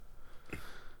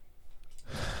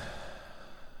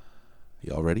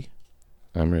Y'all ready?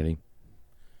 I'm ready.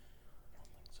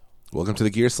 Welcome to the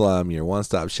Gear Slum, your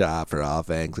one-stop shop for all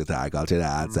things attack on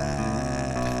nonsense.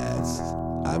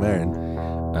 I'm Aaron.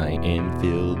 I am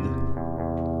filled.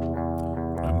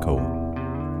 I'm Cole.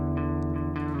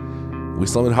 We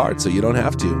slum it hard so you don't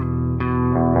have to.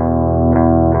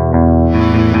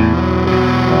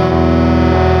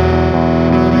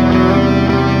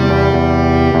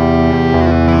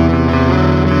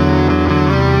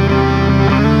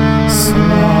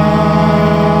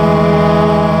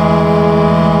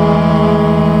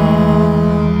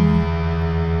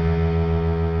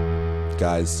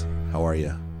 Guys, how are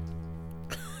you?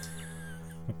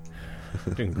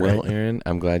 Well, Aaron,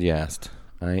 I'm glad you asked.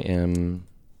 I am.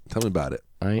 Tell me about it.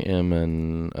 I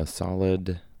am a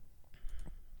solid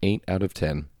 8 out of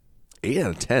 10. 8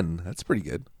 out of 10. That's pretty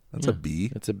good. That's a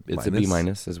B. It's a B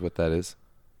minus, is what that is.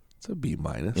 It's a B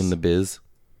minus. In the biz.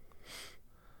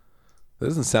 That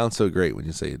doesn't sound so great when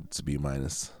you say it's a B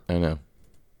minus. I know.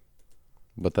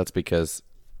 But that's because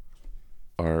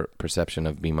our perception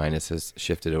of B minus has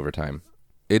shifted over time.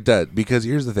 It does, because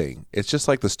here's the thing. It's just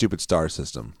like the stupid star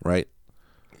system, right?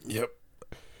 Yep.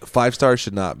 5 stars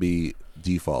should not be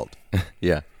default.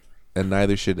 Yeah. And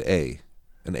neither should A.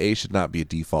 An A should not be a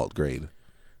default grade.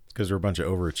 Because we're a bunch of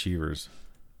overachievers.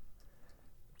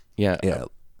 Yeah. Yeah.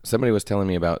 Somebody was telling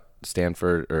me about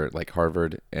Stanford or like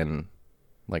Harvard and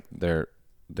like their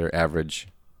average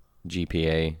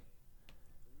GPA,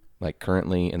 like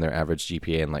currently in their average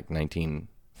GPA in like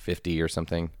 1950 or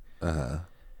something. Uh-huh.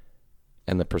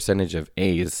 And the percentage of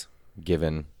A's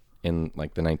given in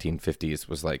like the 1950s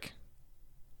was like,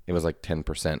 it was like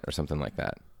 10% or something like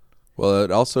that. Well,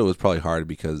 it also was probably hard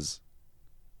because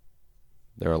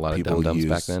There were a lot of people dum-dums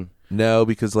back use- then. No,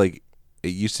 because like it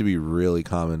used to be really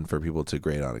common for people to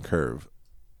grade on a curve.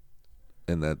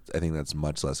 And that I think that's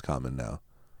much less common now.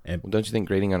 Well, don't you think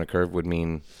grading on a curve would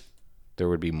mean there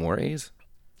would be more A's?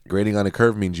 Grading on a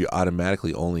curve means you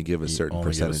automatically only give a certain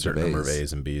only get a percentage certain of number A's. of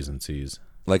A's and B's and C's.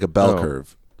 Like a bell Oh.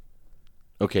 curve.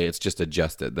 Okay, it's just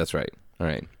adjusted. That's right. All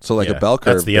right. So like Yeah, a bell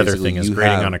curve. That's the other basically thing is you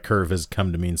grading have- on a curve has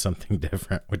come to mean something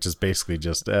different, which is basically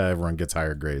just everyone gets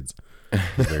higher grades.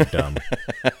 They're dumb.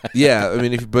 Yeah, I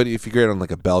mean, if you grade on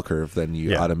like a bell curve, then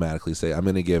you Yeah. automatically say I'm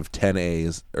going to give 10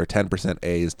 A's or 10%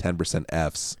 A's, 10%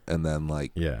 F's, and then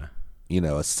like Yeah.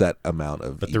 a set amount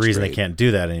of. But each the reason grade. they can't do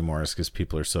that anymore is because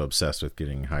people are so obsessed with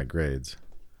getting high grades.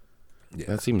 Yeah.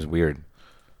 That seems weird.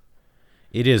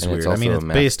 It is And it's weird. I mean, also it's a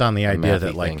math- based on the a idea mathy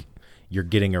that like thing. you're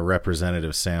getting a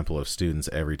representative sample of students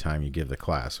every time you give the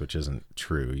class, which isn't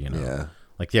true. Yeah.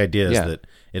 Like the idea is Yeah. that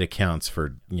it accounts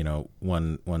for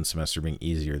one semester being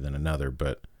easier than another,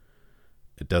 but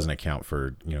it doesn't account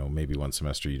for maybe one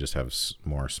semester you just have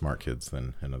more smart kids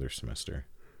than another semester.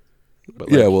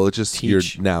 But Yeah, like, well, it's just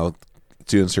teach- you're now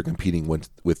students are competing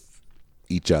with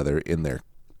each other in their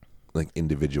like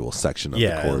individual section of the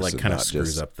Yeah, course, it like and kind of not screws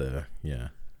just up the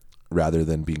rather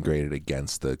than being graded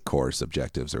against the course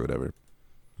objectives or whatever.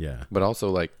 yeah. But also,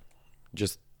 like,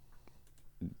 just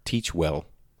teach well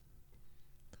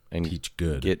and Teach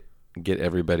good. get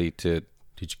everybody to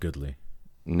Teach goodly.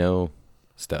 know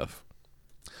stuff.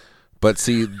 But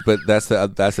see, that's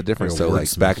the difference. You're a So like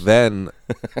wordsmith. back then,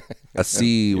 a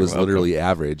C You're was welcome. literally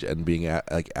average, and being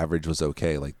like average was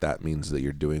okay. Like that means that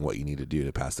you're doing what you need to do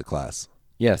to pass the class.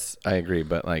 Yes, I agree.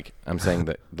 But like, I'm saying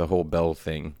that the whole Bell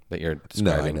thing that you're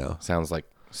describing know. sounds like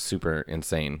super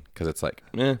insane because it's like,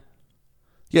 eh.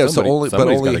 Yeah, Somebody's only gotta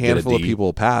a get a handful of D.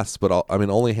 people pass, but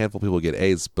only a handful of people get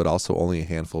A's, but also only a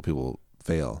handful of people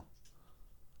fail.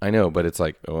 I know, but it's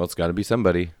like, oh, well, it's got to be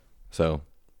somebody. So,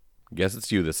 guess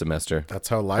it's you this semester. That's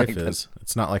how life Like is.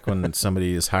 It's not like when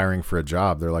somebody is hiring for a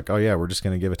job, they're like, "Oh yeah, we're just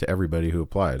going to give it to everybody who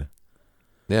applied."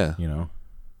 Yeah,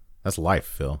 That's life,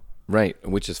 Phil. Right,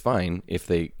 which is fine if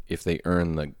they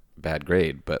earn the bad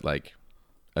grade, but like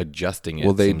adjusting it.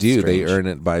 well they seems do. They strange. earn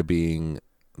it by being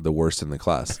the worst in the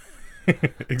class.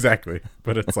 Exactly.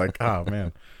 But it's like, oh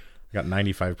man, I got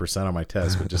 95% on my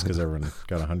test, but just because everyone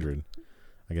got 100,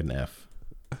 I get an F.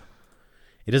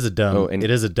 It is a dumb. Oh, and- it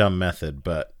is a dumb method,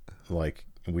 but like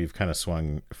we've kind of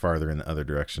swung farther in the other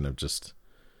direction of just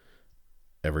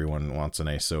everyone wants an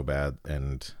A so bad,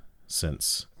 and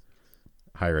since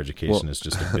higher education is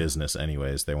just a business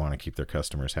anyways, they want to keep their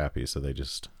customers happy, so they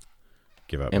just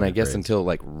give out. And I better guess grades. until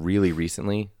like really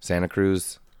recently, Santa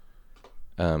Cruz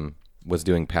was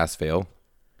doing pass fail.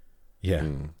 yeah,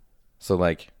 So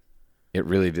like it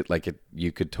really did like it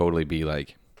you could totally be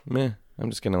like, meh, I'm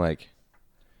just gonna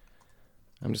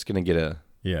get a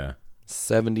yeah,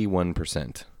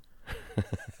 71%.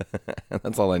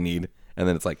 That's all I need. And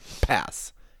then it's like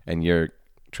pass. And your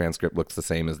transcript looks the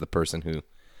same as the person who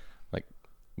like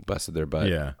busted their butt.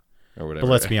 yeah. or whatever.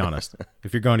 But let's be honest.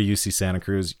 If you're going to UC Santa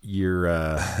Cruz, you're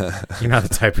not the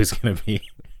type who's going to be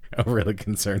overly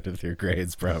concerned with your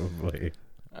grades, probably.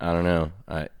 I don't know.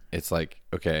 It's like,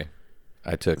 okay,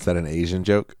 Is that an Asian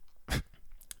joke?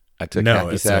 I took No,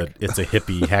 hacky sack. it's a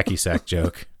hippie hacky sack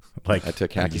joke. Like, I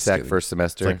took I'm hacky just sack kidding. first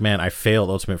semester. it's like, man, I failed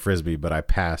Ultimate Frisbee, but I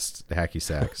passed hacky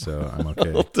sack, so I'm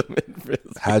okay. Ultimate Frisbee.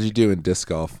 How'd you do in disc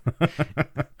golf?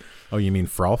 Oh, you mean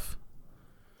Frolf?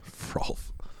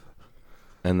 Rolf.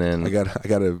 And then I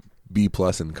got a B+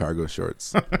 in cargo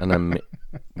shorts.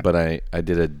 but I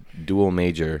did a dual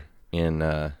major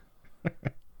in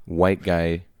white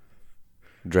guy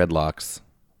dreadlocks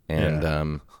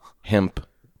and hemp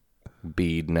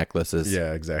bead necklaces.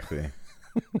 Yeah, exactly.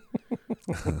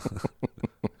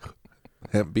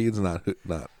 Hemp beads, not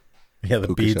Yeah, the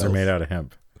Hookah beads are shells. made out of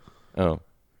hemp. Oh,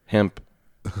 hemp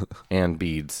and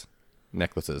beads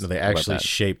necklaces. So they How about actually that?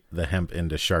 shape the hemp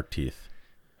into shark teeth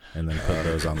and then put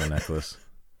those on the necklace.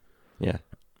 Yeah.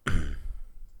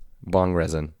 Bong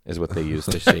resin is what they use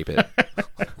to shape it.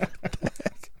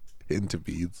 into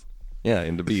beads. Yeah,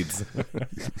 into beads.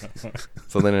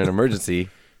 So then in an emergency,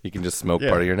 you can just smoke Yeah.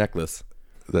 part of your necklace.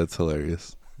 That's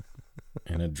hilarious.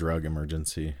 In a drug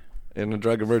emergency. In a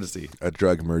drug emergency. A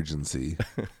drug emergency.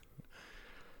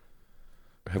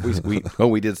 Have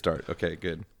we did start. Okay,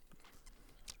 good.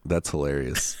 That's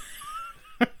hilarious.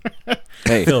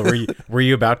 Hey, Phil, were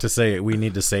you about to say we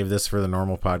need to save this for the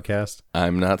normal podcast?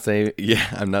 I'm not saying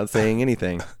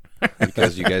anything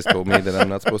because you guys told me that I'm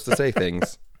not supposed to say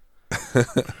things.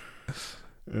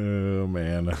 Oh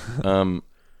man.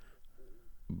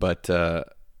 But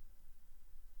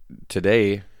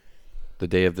today, the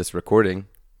day of this recording,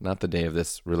 not the day of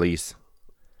this release,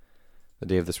 the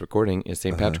day of this recording is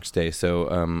St. Patrick's Day.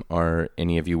 So, are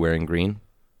any of you wearing green?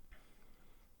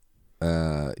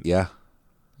 Yeah.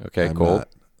 Okay, I'm Cole.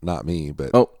 Not me,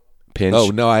 but Oh, Pinch. oh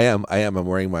no, I am. I'm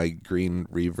wearing my green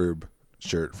Reverb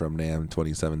shirt from NAMM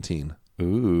 2017.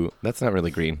 Ooh, that's not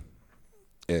really green.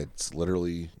 It's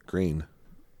literally green.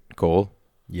 Cole.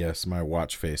 Yes, my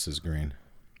watch face is green.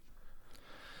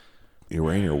 You're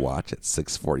wearing your watch at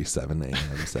 6:47 a.m.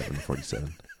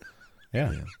 7:47.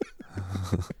 Yeah.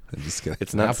 I'm just kidding.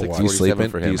 It's not Apple Watch. Do you sleep 6:47 in?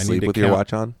 for Do him. you I need sleep to with your count-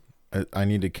 watch on? I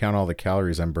need to count all the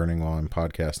calories I'm burning while I'm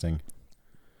podcasting.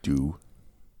 Do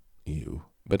you?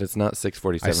 But it's not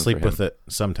 6:47. I sleep for him. with it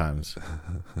sometimes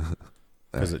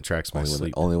because it tracks my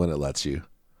sleep. Only when it lets you.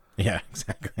 Yeah,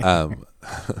 exactly.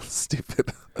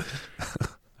 Stupid.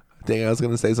 Dang, I was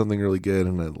gonna say something really good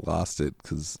and I lost it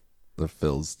because of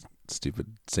Phil's stupid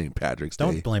St. Patrick's Day.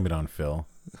 Don't blame it on Phil.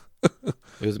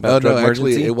 It was Oh about no, drug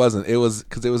actually, emergency? it wasn't. It was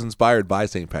because it was inspired by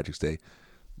St. Patrick's Day.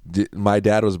 My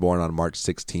dad was born on March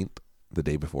 16th, the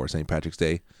day before St. Patrick's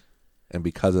Day, and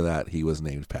because of that, he was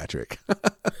named Patrick.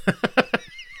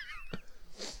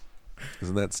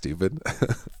 Isn't that stupid?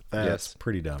 That's Yes.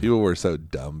 pretty dumb. People were so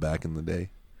dumb back in the day.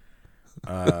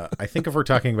 I think if we're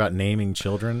talking about naming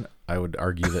children, I would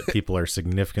argue that people are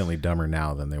significantly dumber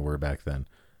now than they were back then.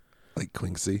 Like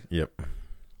Quincy. Yep.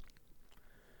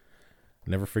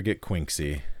 Never forget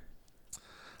Quincy.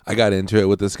 I got into it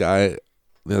with this guy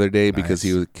the other day because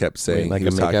Nice. he kept saying like he a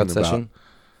was talking makeout about session?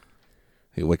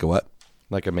 like a what?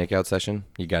 Like a makeout session?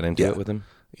 You got into Yeah. it with him?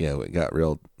 Yeah, it got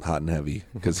real hot and heavy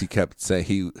because he kept saying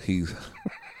he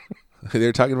they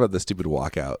were talking about the stupid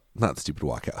walkout, not the stupid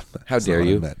walkout. How That's not dare what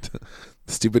I you. meant.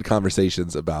 The stupid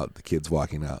conversations about the kids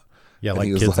walking out. Yeah, And like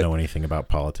he was kids like- know anything about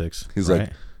politics. He's right? like,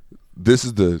 this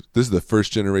is the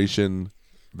first generation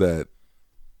that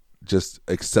just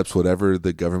accepts whatever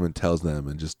the government tells them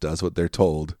and just does what they're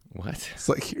told. What? It's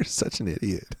like, you're such an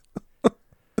idiot.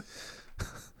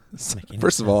 Make any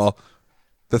First of sense. all,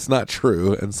 that's not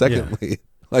true. And secondly,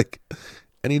 like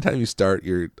anytime you start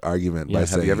your argument Yeah, by have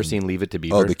saying, you ever seen Leave It to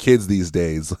Beaver? oh, the kids these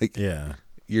days, like Yeah.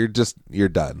 you're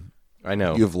done. I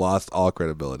know. You've lost all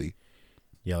credibility.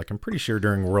 Yeah, like I'm pretty sure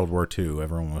during World War II,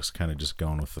 everyone was kind of just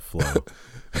going with the flow.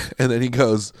 And then he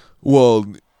goes, well,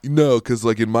 no, because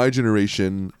like in my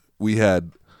generation, we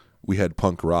had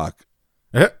punk rock.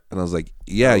 Eh, And I was like,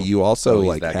 yeah, you also he's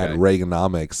like that had guy.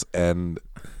 Reaganomics and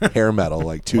hair metal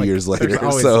like 2 years there's later.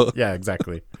 always- So yeah,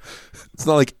 exactly. it's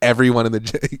not like everyone in the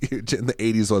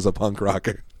 80s was a punk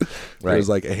rocker. There Right. was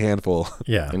like a handful.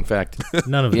 Yeah. In fact,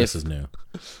 None of if- this is new.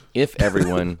 if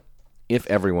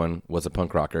everyone was a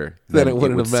punk rocker, Then then it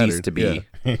wouldn't would have mattered. cease to be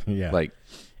Yeah. like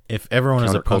if everyone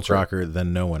is a punk counterculture. rocker,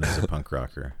 then no one is a punk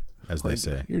rocker, as they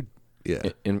say. You're,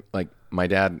 yeah. in like my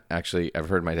dad actually. I've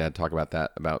heard my dad talk about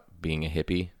that, about being a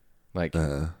hippie. Like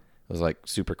it was like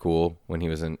super cool when he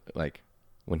was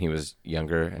when he was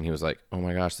younger, and he was like, oh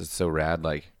my gosh, this is so rad,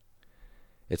 like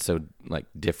it's so like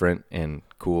different and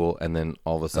cool. And then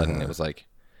all of a sudden it was like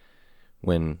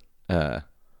when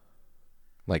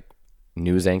like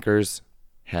news anchors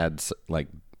had like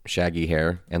shaggy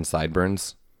hair and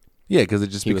sideburns. Yeah, because it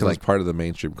just He was becomes like- part of the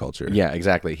mainstream culture. Yeah,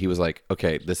 exactly. He was like,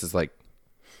 okay, this is like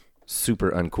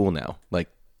super uncool now. Like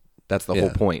that's the whole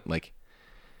Yeah. point. Like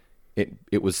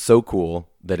it was so cool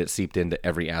that it seeped into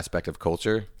every aspect of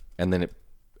culture, and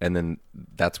then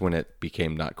that's when it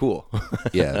became not cool.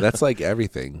 Yeah, that's like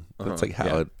everything. That's like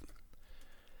how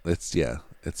yeah.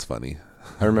 it's funny.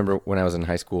 I remember when I was in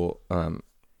high school,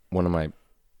 one of my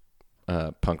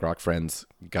punk rock friends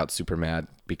got super mad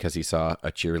because he saw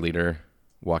a cheerleader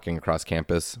walking across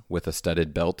campus with a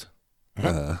studded belt.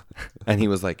 And he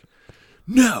was like,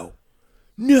 no,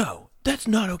 that's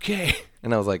not okay.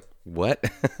 And I was like, what?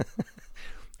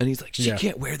 And he's like, she Yeah.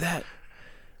 can't wear that.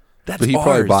 That's But he ours.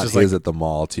 probably bought just his like- at the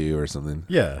mall too or something.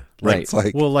 Yeah. Right. It's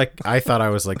like Well, like I thought I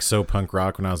was like so punk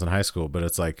rock when I was in high school, but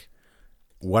it's like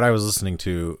what I was listening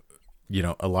to, you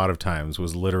know, a lot of times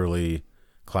was literally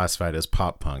classified as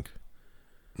pop punk.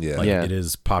 yeah. Like Yeah. it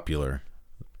is popular,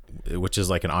 which is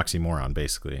like an oxymoron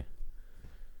basically.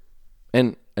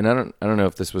 And I don't know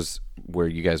if this was where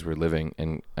you guys were living,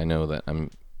 and I know that I'm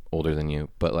older than you,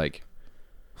 but like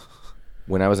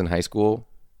when I was in high school,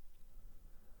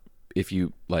 if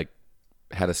you like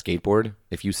had a skateboard,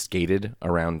 if you skated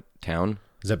around town,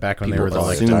 Is that back when they People were the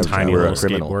like assumed tiny you were a little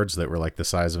criminal. skateboards that were like the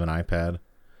size of an iPad?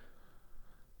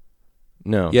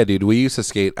 no, Yeah, dude, we used to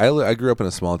skate. I grew up in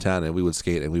a small town, and we would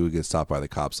skate, and we would get stopped by the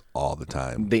cops all the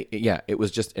time. it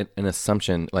was just an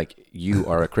assumption like you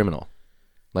are a criminal,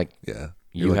 like Yeah,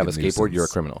 you You're like have a skateboard, nuisance. you're a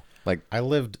criminal. Like I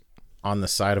lived on the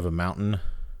side of a mountain.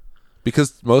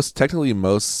 because most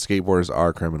skateboarders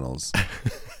are criminals.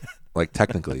 Like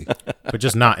technically, But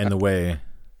just not in the way,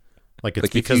 like it's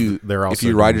like because they're also if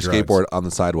you ride your doing drugs. skateboard on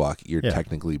the sidewalk, you're Yeah.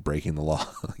 technically breaking the law.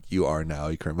 You are now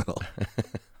a criminal.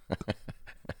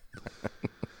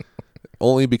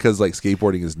 Only because like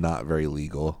skateboarding is not very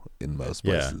legal in most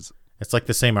Yeah. places. It's like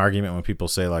the same argument when people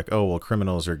say like, "Oh, well,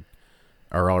 criminals are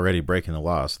already breaking the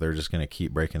law, so they're just going to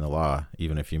keep breaking the law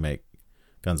even if you make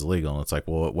guns illegal." And it's like,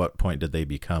 well, at what point did they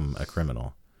become a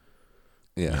criminal?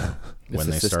 Yeah, It's When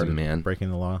the they system, started man. breaking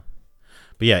the law.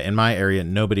 But yeah, in my area,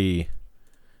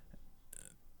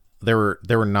 there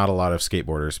were not a lot of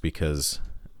skateboarders because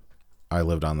I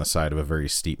lived on the side of a very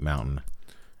steep mountain.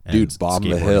 And Dude, bomb the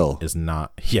skateboarding hill. is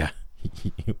not. Yeah,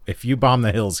 if you bomb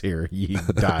the hills here, you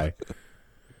die.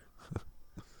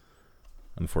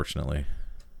 Unfortunately,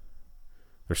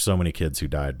 there's so many kids who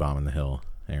died bombing the hill.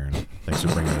 Aaron, thanks for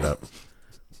bringing it up.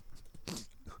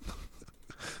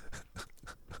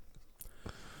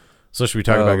 So should we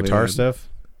talk Oh, about guitar man. stuff?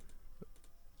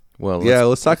 Well, yeah.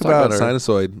 Let's talk about our-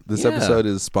 Sinusoid. This Yeah. episode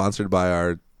is sponsored by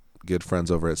our good friends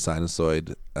over at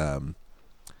Sinusoid,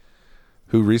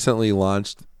 who recently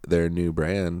launched their new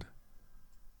brand.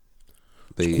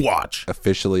 They Squatch.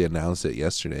 officially announced it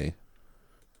yesterday.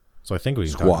 So I think we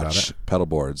can talk about Squatch it. pedal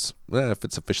boards. If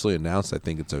it's officially announced, I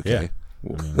think it's okay.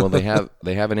 Well, they have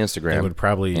an Instagram. They would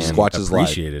probably And Squatch is live.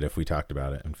 appreciate it if we talked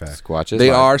about it. In fact, Squatches. They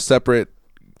live. are separate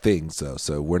things, though.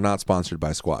 So we're not sponsored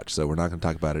by Squatch. So we're not going to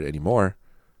talk about it anymore,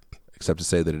 except to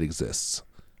say that it exists.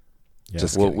 yeah.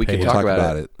 Just Well, kidding. we can We'll talk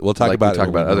about it. We'll talk like about we talk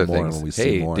it when about we other know more and things. when we see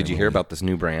Hey, more did and you when hear we- about this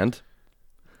new brand?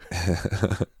 a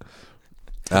But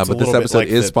this little bit episode like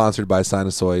is the- sponsored by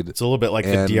Sinusoid. it's a little bit like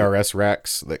And- the DRS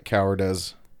racks that Cower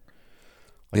does.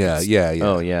 Yeah.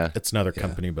 Oh yeah. It's another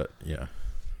company, but yeah.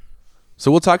 So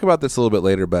we'll talk about this a little bit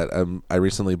later, but I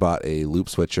recently bought a loop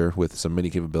switcher with some MIDI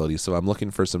capabilities. So I'm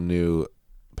looking for some new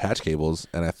patch cables,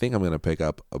 and I think I'm going to pick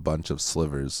up a bunch of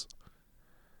slivers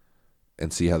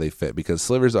and see how they fit, because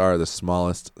slivers are the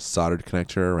smallest soldered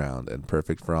connector around and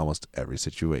perfect for almost every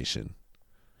situation.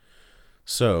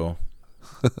 So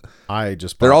I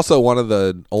just They're bought- also one of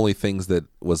the only things that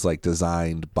was like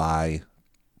designed by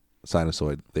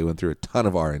Sinusoid. They went through a ton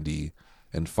of R&D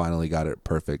and finally got it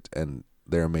perfect, and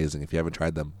they're amazing. If you haven't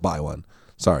tried them, buy one.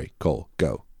 Sorry, Cole,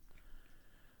 go.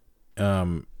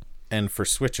 and for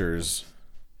switchers,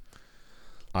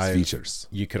 Features.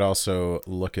 you could also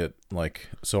look at like,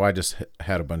 so I just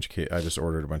had a bunch of I just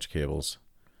ordered a bunch of cables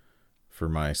for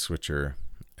my switcher,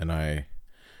 and I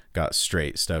got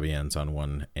straight stubby ends on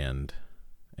one end,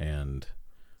 and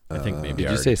I think maybe Did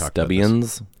I you already say talked about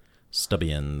this. stubbians?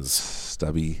 Stubby ends.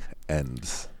 Stubby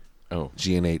ends. Oh,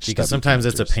 G&H. Because stubby sometimes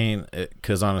it's a connectors. pain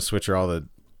because on a switcher all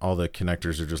the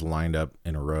connectors are just lined up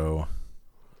in a row.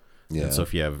 Yeah. And so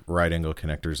if you have right angle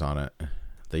connectors on it,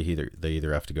 they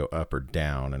either have to go up or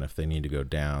down, and if they need to go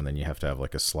down, then you have to have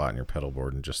like a slot in your pedal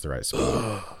board in just the right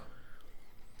spot.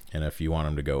 And if you want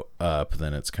them to go up,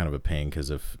 then it's kind of a pain because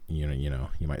if you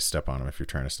might step on them if you're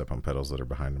trying to step on pedals that are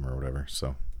behind them or whatever.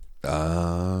 So,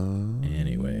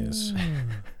 anyways,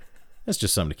 That's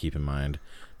just something to keep in mind.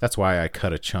 That's why I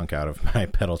cut a chunk out of my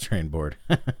pedal train board.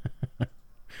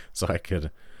 So I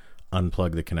could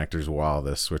unplug the connectors while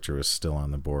the switcher was still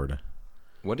on the board.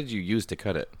 What did you use to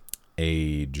cut it?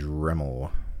 A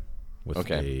Dremel with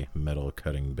a metal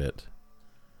cutting bit.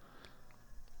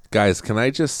 Guys, can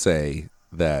I just say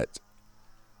that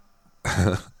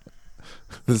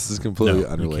this is completely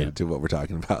unrelated to what we're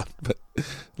talking about, but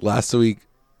last week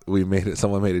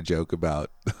someone made a joke about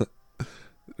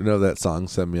that song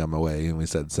 "Send Me on My Way," and we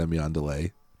said "Send Me on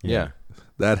Delay." Yeah.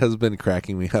 That has been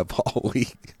cracking me up all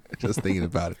week just thinking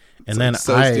about it. And then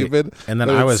stupid. And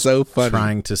then I was so funny.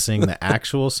 trying to sing the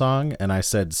actual song, and I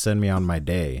said "Send Me on My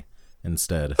Day"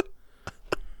 instead.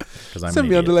 Because I'm Send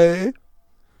me on delay.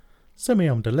 Send me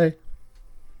on delay.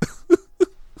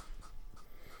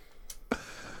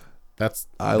 That's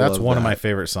one of my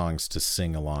favorite songs to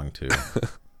sing along to.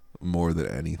 More than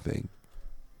anything.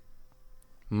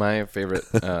 My favorite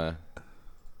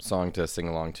song to sing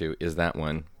along to is that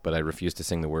one, but I refuse to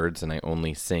sing the words, and I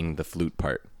only sing the flute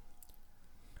part.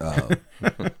 Oh.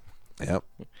 Yep.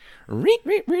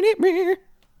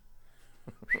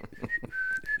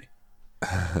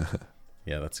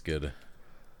 Yeah, that's good.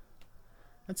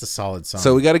 That's a solid song.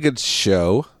 So we got a good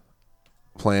show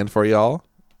planned for y'all.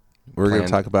 We're going to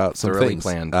talk about some things.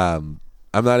 Planned. I'm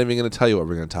not even going to tell you what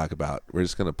we're going to talk about. We're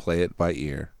just going to play it by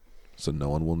ear, so no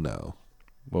one will know.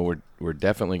 Well, we're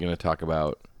definitely going to talk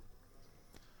about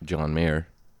John Mayer.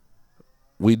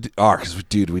 We are, because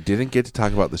dude, we didn't get to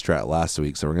talk about the Strat last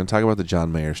week, so we're going to talk about the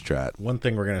John Mayer Strat. One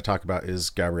thing we're going to talk about is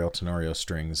Gabriel Tenorio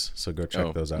strings, so go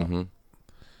check those out. Mm-hmm.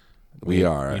 We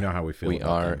are. You know how we feel. We about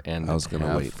are, them. and I was going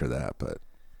to wait for that, but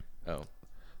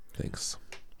thanks.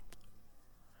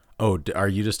 Oh, are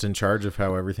you just in charge of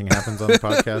how everything happens on the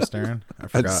podcast, Aaron? I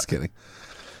forgot. I'm just kidding.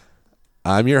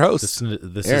 I'm your host.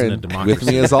 This Aaron, isn't a democracy. with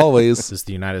me as always. This is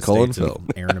the United Colin States Phil.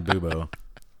 of Aaron Abubo.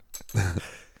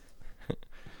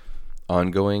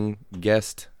 Ongoing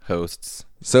guest hosts.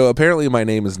 So apparently my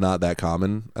name is not that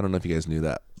common. I don't know if you guys knew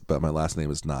that, but my last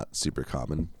name is not super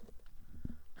common.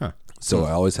 Huh. So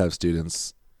I always have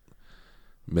students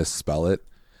misspell it.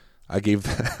 I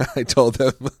told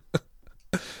them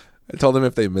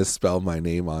if they misspell my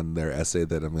name on their essay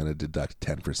that I'm going to deduct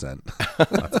 10%.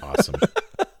 That's awesome.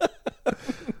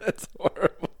 That's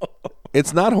horrible.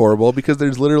 It's not horrible because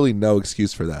there's literally no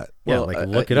excuse for that. Yeah,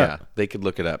 look it up. They could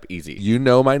look it up easy. You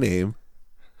know my name.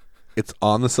 It's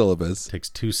on the syllabus. Takes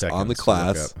 2 seconds on the to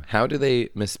class. look up. How do they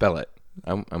misspell it?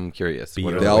 I'm curious.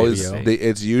 What They are always say?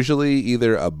 it's usually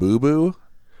either a boo-boo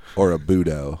or a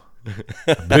budo.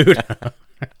 Budo.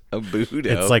 A budo.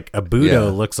 It's like a budo Yeah.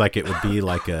 looks like it would be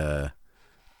like a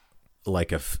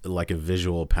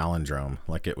visual palindrome.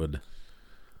 Like it would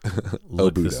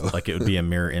look budo. like it would be a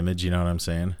mirror image. You know what I'm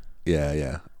saying?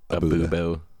 Yeah. a Budo.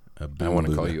 bubo. A I want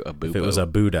to budo. call you a bubo. If it was a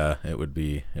Buddha, it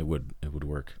would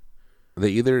work. They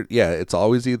either it's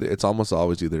almost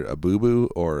always either a boo-boo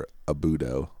or a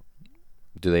budo.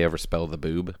 Do they ever spell the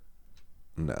boob?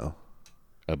 No.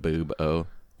 A boob. Oh.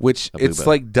 Which A it's boobo.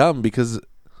 like dumb because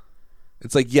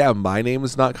it's like, yeah, my name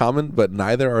is not common, but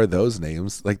neither are those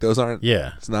names. Like those aren't.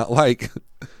 Yeah, It's not like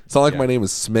my name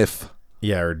is Smith.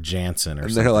 yeah, or Jansen or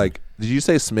And something. they're like, did you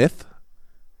say Smith?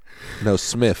 No,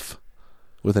 Smith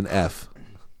with an F.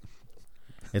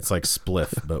 It's like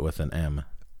Spliff, but with an M.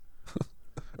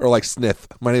 Or like Snith.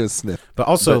 My name is Snith. But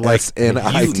also But like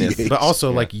S-N-I-T-H. But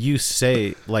also like you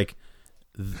say like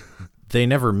they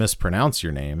never mispronounce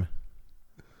your name.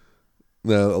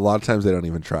 No, a lot of times they don't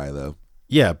even try though.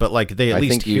 Yeah, but like they at I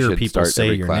least think you hear should people start say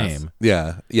every your class. name.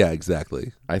 Yeah,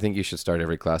 exactly. I think you should start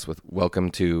every class with "Welcome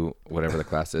to whatever the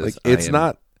class is." Like it's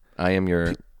not I am your.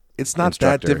 that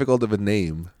instructor. difficult of a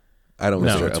name. I don't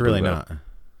No, know. it's really Abubo. not.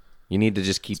 You need to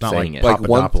just keep It's not saying like it. Like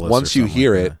Papadopoulos once or you something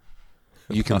hear like it,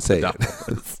 you can say it.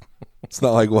 It's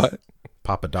not like what?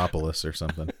 Papadopoulos or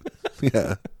something.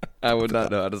 Yeah. I would not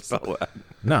know how to spell that.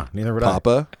 No, neither would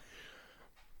Papa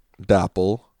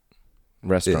Dapple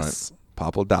Restaurant. is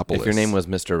Papadopoulos. If your name was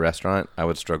Mr. Restaurant, I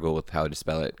would struggle with how to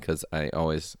spell it because I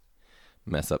always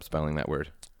mess up spelling that word.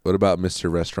 What about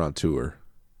Mr. Restaurateur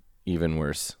Even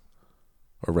worse.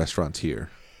 or Restaurateur?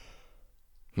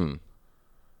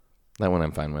 That one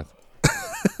I'm fine with.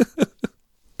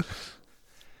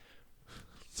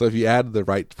 So if you add the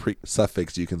right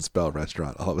suffix, you can spell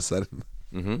restaurant all of a sudden.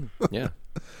 Mm-hmm. Yeah.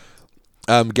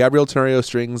 Gabriel Tenorio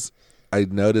strings, I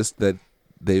noticed that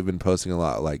they've been posting a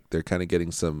lot. Like they're kind of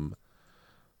getting some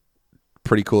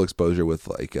pretty cool exposure with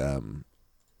like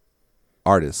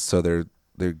artists. So they're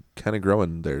kind of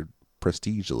growing their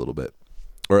prestige a little bit,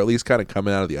 or at least kind of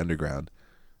coming out of the underground,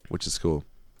 which is cool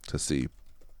to see.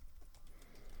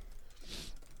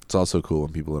 It's also cool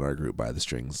when people in our group buy the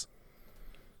strings.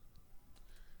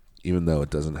 even though it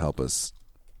doesn't help us,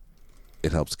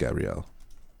 it helps Gabrielle.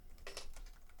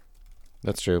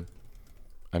 That's true.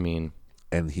 I mean,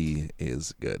 And he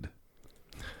is good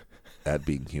at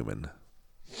being human.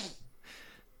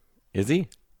 is he?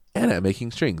 And at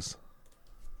making strings.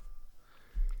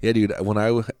 Yeah, dude, when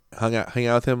I hang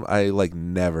out with him, I like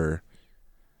never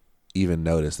even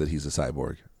noticed that he's a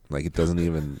cyborg. Like, it doesn't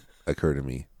even occur to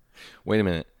me. Wait a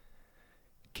minute.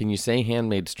 Can you say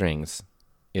handmade strings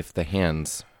if the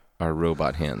hands are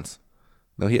robot hands?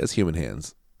 No, he has human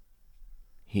hands.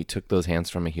 He took those hands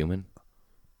from a human?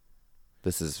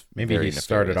 This is Maybe very he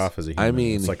started nefarious. off as a human. I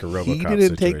mean, it's like a RoboCop he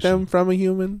didn't take situation. them from a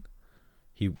human.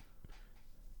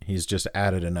 He's just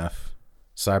added enough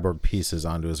cyborg pieces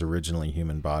onto his originally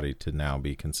human body to now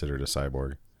be considered a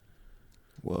cyborg.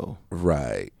 Whoa.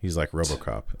 Right. He's like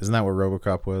RoboCop. Isn't that what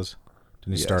RoboCop was?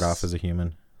 Didn't he start Yes. off as a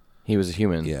human? He was a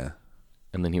human. Yeah.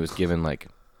 And then he was given like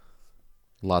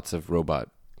lots of robot.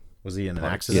 Was he in an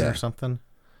Parts. accident Yeah. or something?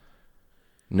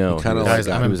 No, He kinda he was, like Guys,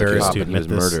 I'm he was a embarrassed cop to and he admit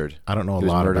was this. murdered. I don't know a He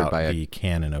was lot murdered about by the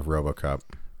canon of RoboCop.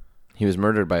 He was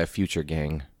murdered by a future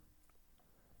gang.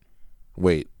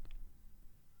 Wait.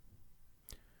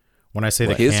 When I say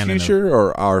the His canon future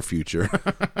or our future?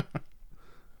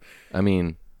 I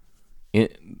mean,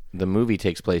 the movie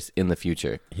takes place in the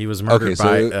future. he was murdered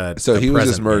Okay, by so a he was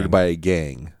just present murdered gang. by a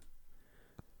gang.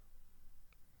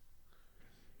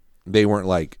 They weren't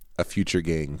like a future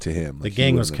gang to him. The Like, he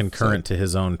gang was wouldn't have concurrent to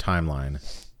his own timeline.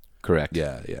 Correct.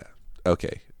 said- Yeah, yeah.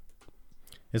 Okay.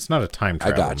 It's not a time I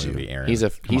travel got you. movie, Aaron. He's a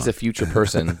Come on. future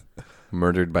person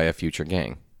murdered by a future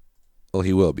gang. Well,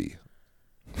 he will be.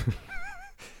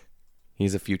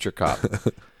 He's a future cop.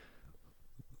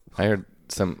 I heard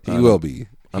some He will be.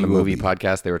 on He a will movie be.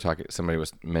 podcast. They were talking. Somebody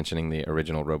was mentioning the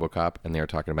original RoboCop, and they were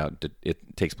talking about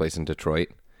it takes place in Detroit.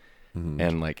 Mm-hmm.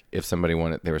 And like, if somebody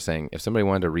wanted, they were saying if somebody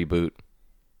wanted to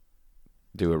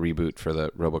do a reboot for the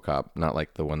RoboCop, not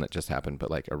like the one that just happened, but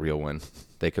like a real one,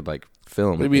 they could like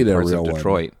film What do you mean in a parts real of one?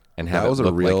 Detroit and have That it was a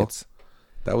look real- like it's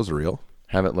That was real.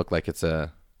 have it look like it's an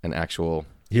actual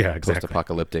Yeah, exactly.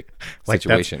 post-apocalyptic Like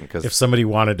situation. if Because somebody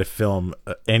wanted to film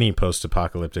any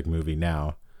post-apocalyptic movie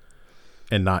now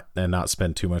and not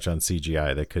spend too much on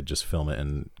CGI, they could just film it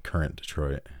in current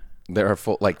Detroit. there are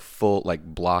full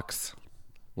blocks,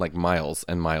 like miles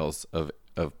and miles of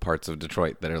parts of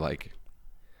Detroit that are like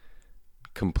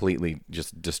completely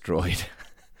just destroyed.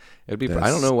 It'd be. I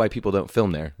don't know why people don't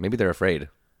film there. Maybe they're afraid.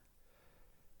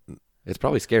 It's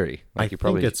probably scary. I Like, you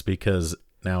probably think it's because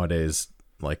nowadays,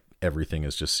 like, everything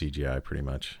is just CGI pretty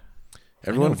much.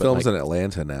 Everyone but, films like- in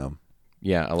Atlanta now.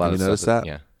 yeah. A lot Have of you noticed stuff that?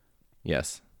 Yeah.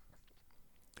 Yes.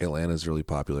 Atlanta's really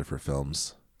popular for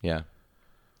films. Yeah.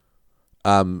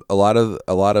 A lot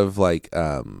of like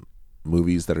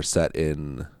movies that are set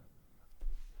in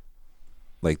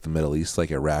like the Middle East,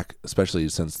 like Iraq, especially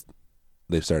since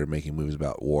they've started making movies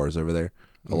about wars over there.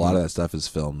 A lot of that stuff is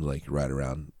filmed like right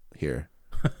around here.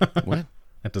 What?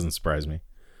 That doesn't surprise me.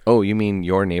 Oh, you mean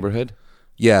your neighborhood?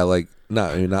 Yeah, like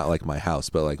not like my house,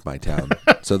 but like my town.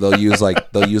 So they'll use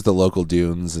the local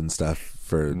dunes and stuff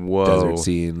for Whoa. desert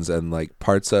scenes and like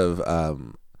parts of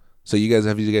so you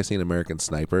guys seen American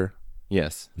Sniper?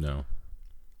 Yes. No.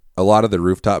 A lot of the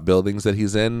rooftop buildings that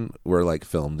he's in were like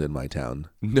filmed in my town.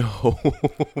 No.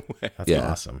 That's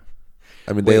Yeah. awesome.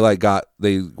 I mean, they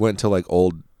went to like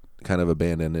old kind of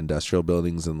abandoned industrial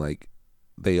buildings and like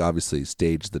they obviously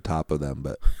staged the top of them,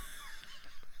 but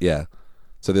yeah.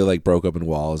 So they like broke open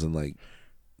walls and like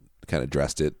kind of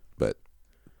dressed it, but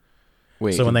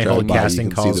Wait. So when they drive hold by, you casting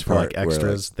can see calls the for like part where,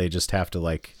 extras, they just have to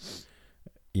like,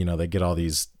 they get all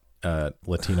these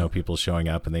Latino people showing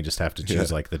up, and they just have to choose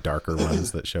Yeah. like the darker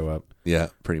ones that show up. yeah,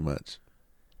 pretty much.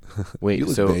 wait. You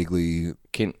look So vaguely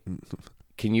can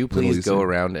you Middle please go Eastern.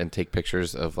 around and take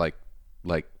pictures of like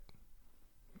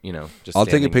just I'll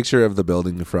take a standing- picture of the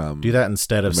building from Do that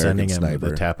instead of American sending him Sniper,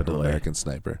 the tap of from delay, American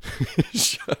Sniper.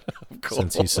 Shut up, Cole.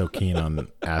 since he's so keen on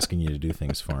asking you to do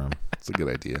things for him. It's a good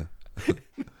idea.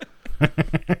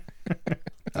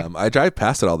 I drive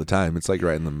past it all the time. It's like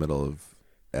right in the middle of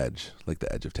Edge, like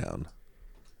the edge of town.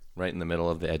 Right in the middle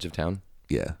of the edge of town.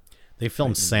 Yeah. They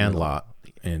filmed Sandlot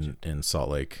in Salt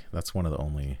Lake. That's one of the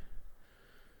only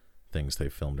things they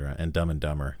filmed around. And Dumb and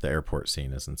Dumber, the airport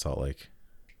scene is in Salt Lake.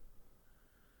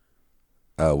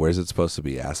 Where's it supposed to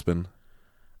be? Aspen?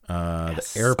 The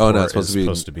airport Oh no, it's is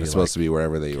supposed to be. It's supposed to like be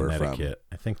wherever they were from. Connecticut.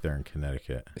 I think they're in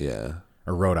Connecticut Yeah.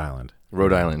 or Rhode Island.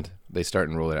 Rhode Island. They start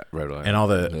in Rhode Island. And all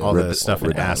the stuff in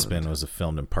Rhode Aspen Island. was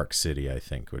filmed in Park City, I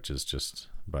think, which is just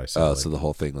by Oh, Salt Lake. so the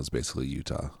whole thing was basically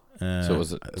Utah. So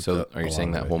was it, so are you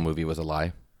saying that whole movie was a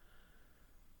lie?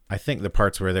 I think the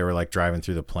parts where they were like driving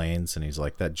through the plains, and he's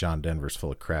like, "That John Denver's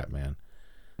full of crap, man."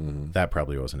 That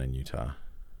probably wasn't in Utah.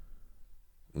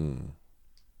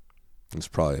 It's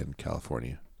probably in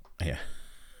California. Yeah.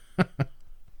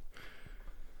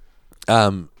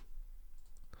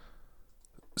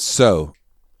 So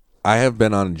I have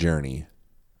been on a journey,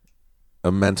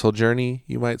 a mental journey,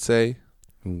 you might say,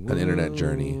 an internet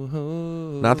journey.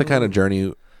 Not the kind of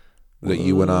journey that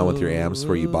you went on with your amps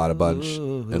where you bought a bunch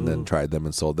and then tried them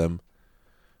and sold them,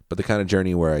 but the kind of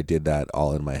journey where I did that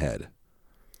all in my head.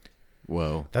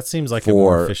 Whoa. That seems like a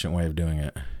more efficient way of doing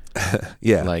it.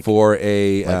 Yeah, Like- for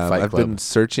a, like Fight I've Club. been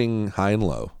searching high and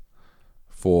low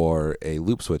for a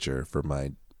loop switcher for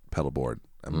my pedal board.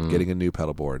 I'm getting a new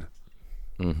pedal board,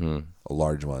 a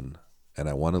large one, and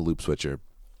I want a loop switcher.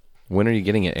 When are you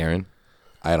getting it, Aaron?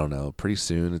 I don't know. Pretty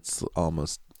soon, it's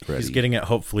almost ready. He's getting it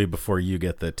hopefully before you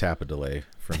get the Tappa delay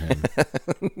from him.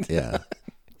 Yeah.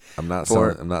 I'm not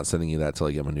sending you that till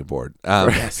I get my new board.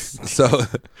 Yes. So,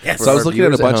 Yes. so I was our looking at a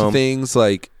viewers at bunch of home- things.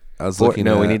 Like I was looking.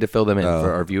 No, at, we need to fill them in Oh.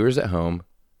 for our viewers at home.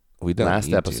 We don't Last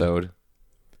need to. episode,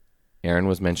 Aaron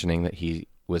was mentioning that he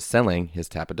was selling his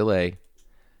Tappa delay,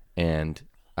 and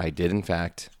I did in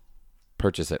fact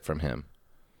purchase it from him.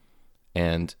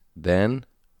 And then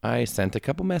I sent a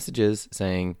couple messages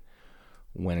saying,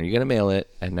 "When are you going to mail it?"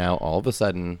 And now all of a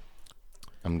sudden,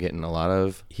 I'm getting a lot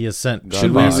of He has sent Should two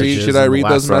we read- messages should I in the read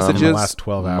last- those in messages? the last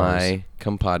 12 hours. my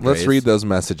compadres. Let's read those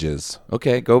messages.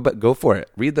 Okay, go for it.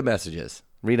 Read the messages.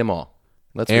 Read them all.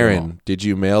 Let's read them all. Aaron, did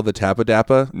you mail the Tappa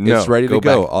Dappa? No, It's ready to go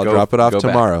go. back. I'll Go- drop it off go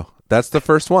back. tomorrow. That's the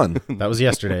first one. That was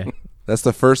yesterday. That's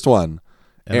the first one.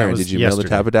 And that Aaron, was did you mail the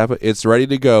yesterday. Tappa Dappa? It's ready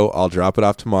to go. I'll drop it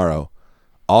off tomorrow.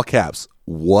 All caps.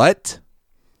 What?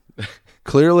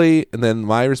 Clearly, and then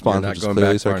my response, not which is going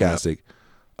clearly back far enough. sarcastic.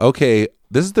 Okay,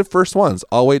 this is the first ones.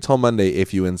 I'll wait till Monday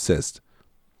if you insist.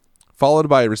 Followed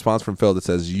by a response from Phil that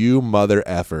says, "You mother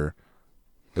effer."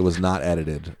 It was not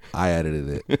edited. I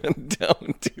edited it.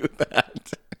 Don't do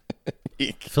that.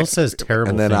 Phil says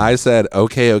terrible And then things. I said,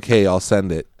 okay, I'll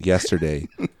send it yesterday.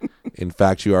 In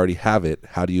fact, you already have it.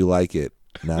 How do you like it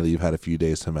now that you've had a few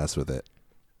days to mess with it?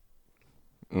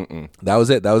 That was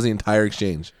it. That was the entire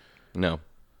exchange. No.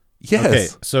 Yes. Okay,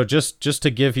 so just to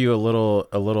give you a little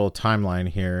timeline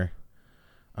here,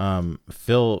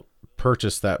 Phil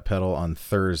purchased that pedal on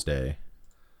Thursday,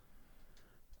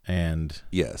 and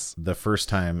Yes. the first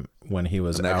time when he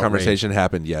was And that outraged- conversation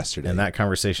happened yesterday. and that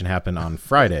conversation happened on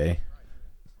Friday,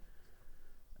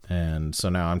 and so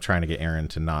now I'm trying to get Aaron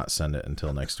to not send it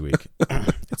until next week.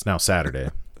 It's now Saturday.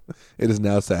 It is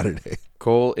now Saturday.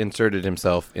 Cole inserted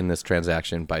himself in this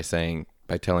transaction by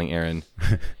telling Aaron,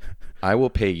 "I will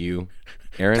pay you,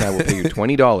 Aaron. I will pay you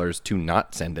 $20 to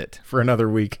not send it For another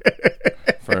week.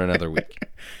 for another week."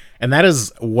 And that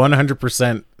is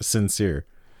 100% sincere.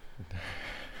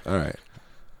 All right.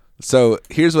 So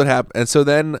here's what happened. And so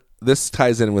then this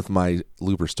ties in with my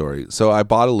looper story. So I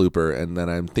bought a looper and then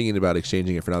I'm thinking about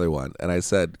exchanging it for another one.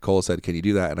 And Cole said, "Can you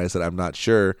do that?" And I said, "I'm not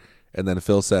sure." And then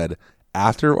Phil said,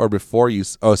 "After or before you?"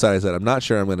 I said, "I'm not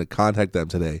sure. I'm going to contact them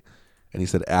today." And he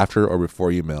said, "After or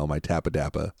before you mail my Tappa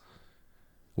Dappa,"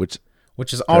 which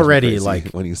Which is already crazy like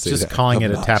when you say just that. calling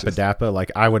it a Obnoxious. Tappa Dappa.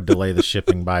 Like I would delay the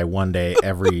shipping by one day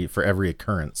for every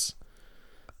occurrence.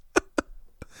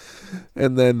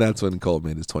 And then that's when Cole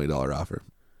made his $20 offer,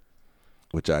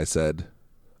 which I said,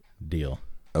 Deal.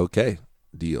 "Okay,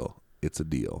 deal. It's a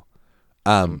deal."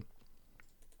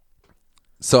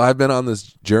 So I've been on this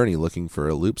journey looking for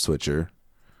a loop switcher,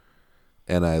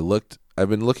 and I've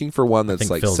been looking for one that's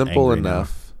think like Phil's simple angry now.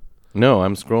 enough. No,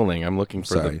 I'm scrolling. I'm looking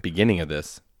for Sorry. the beginning of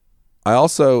this.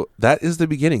 That is the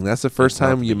beginning. That's the first That's not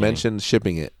time the you beginning. mentioned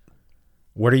shipping it.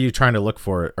 What are you trying to look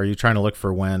for? Are you trying to look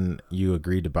for when you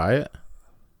agreed to buy it?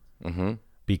 Mm-hmm.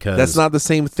 Because That's not the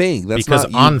same thing. That's because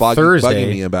not you on Thursday, bugging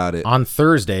me about it. On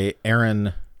Thursday,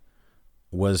 Aaron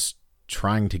was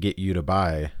trying to get you to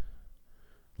buy.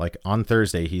 Like on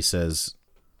Thursday, he says,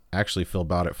 "Actually, Phil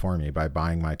bought it for me by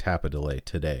buying my Tappa delay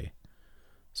today."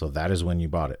 So that is when you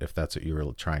bought it. If that's what you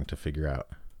were trying to figure out,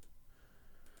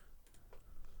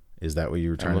 is that what you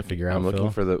were trying to figure out? I'm looking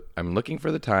Phil? I'm looking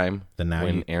for the time Then now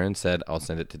when you- Aaron said, "I'll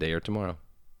send it today or tomorrow."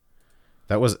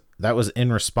 That was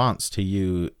in response to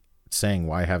you saying,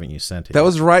 "Why haven't you sent it?" That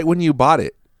was right when you bought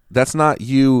it. That's not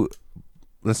you.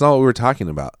 That's not what we were talking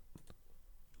about.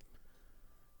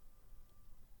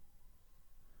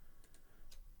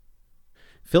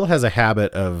 Phil has a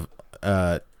habit of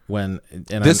when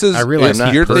and This I realize I'm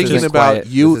not- you're this thinking isn't about quiet.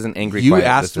 you. This isn't angry You quiet.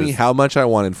 asked This me is- how much I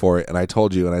wanted for it, and I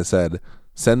told you, and I said,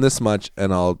 "Send this much,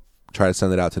 and I'll try to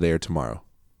send it out today or tomorrow."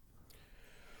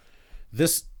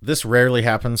 This rarely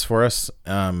happens for us,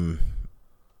 and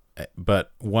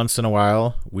but once in a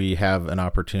while we have an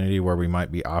opportunity where we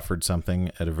might be offered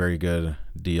something at a very good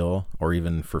deal or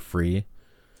even for free.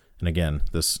 And again,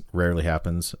 this rarely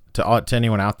happens to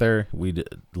anyone out there. We'd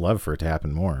love for it to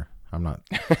happen more. I'm not,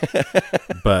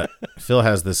 but Phil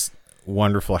has this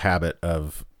wonderful habit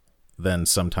of then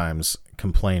sometimes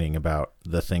complaining about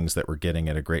the things that we're getting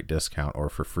at a great discount or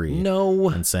for free. No.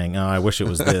 And saying, "Oh, I wish it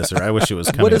was this," or "I wish it was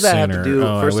coming What does that sooner." have to do?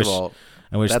 Oh, First I wish, of all,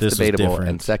 I wish that's this debatable. was different.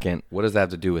 And second, what does that have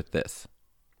to do with this?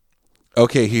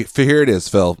 Okay, here it is,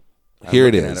 Phil. Here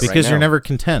it looking at is. it because right you're now. never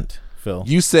content, Phil.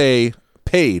 You say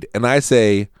paid, and I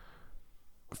say,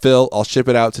 Phil, I'll ship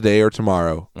it out today or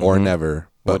tomorrow or never,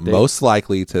 but What day? most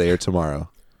likely today or tomorrow.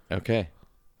 Okay.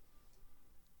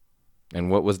 And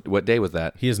what day was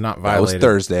that? He has not That was violated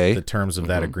Thursday. the terms of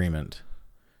that agreement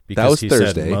because was he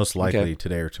Thursday. said most likely Okay.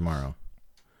 today or tomorrow.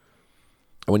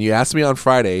 When you asked me on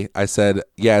Friday, I said,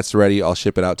 yeah, it's ready. I'll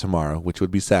ship it out tomorrow, which would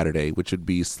be Saturday, which would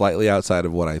be slightly outside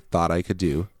of what I thought I could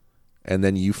do. And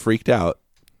then you freaked out.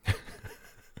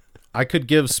 I could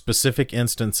give specific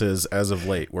instances as of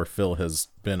late where Phil has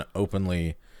been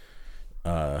openly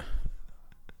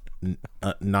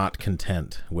not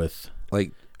content with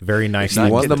Like, very nice. if you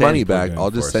Not want the content. money back, Doing I'll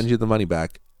for just us. send you the money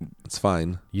back. It's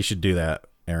fine. You should do that,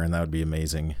 Aaron. That would be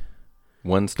amazing.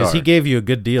 1 star. Because he gave you a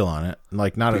good deal on it,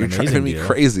 like not You're an driving amazing me deal.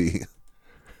 crazy.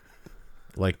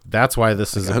 Like that's why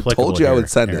this is I applicable. told you I here, would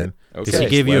send Aaron. it. Because Okay. he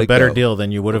gave Just you let a it better go. deal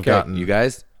than you would have Okay, gotten you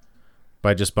guys.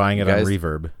 by just buying it You on guys-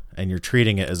 Reverb, and you're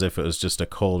treating it as if it was just a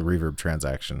cold Reverb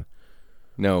transaction.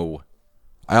 No.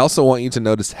 I also want you to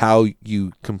notice how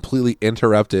you completely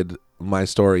interrupted my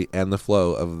story and the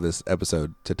flow of this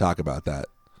episode to talk about that.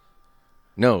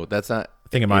 No, that's not. I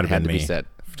think it might have had been to me, be said.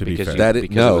 to be Because fair. you- That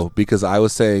because no, it was- because I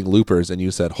was saying loopers and you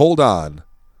said, "Hold on."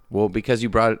 well, because you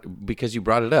brought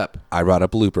it up. I brought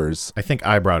up loopers. I think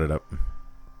I brought it up,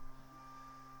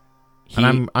 He,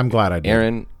 and I'm glad I did.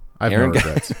 Aaron. I have Aaron no got-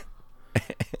 regrets.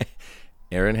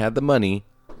 Aaron had the money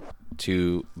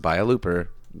to buy a looper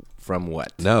from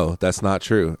what? No, that's not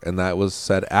true. And that was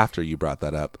said after you brought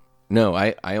that up. No,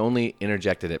 I only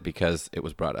interjected it because it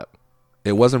was brought up.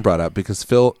 It wasn't brought up because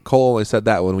Phil Cole only said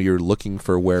that when we were looking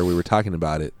for where we were talking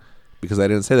about it. Because I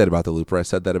didn't say that about the looper. I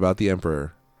said that about the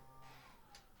Emperor.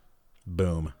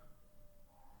 Boom.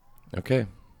 Okay.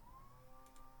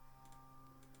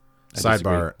 I Sidebar,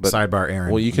 disagree, but- sidebar,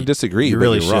 Aaron. Well, you can disagree, You but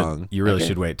really you're should. wrong. You really Okay.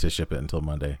 should wait to ship it until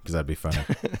Monday because that'd be funny.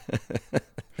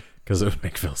 Because it would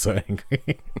make Phil so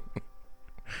angry.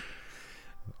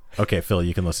 Okay, Phil,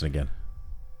 you can listen again.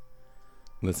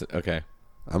 Listen, okay.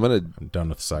 I'm going I'm done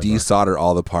with the sidebar. to desolder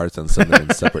all the parts and send them in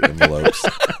separate envelopes.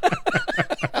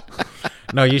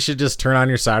 No, you should just turn on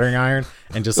your soldering iron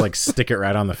and just like stick it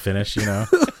right on the finish, you know?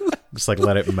 Just like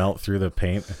let it melt through the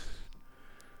paint.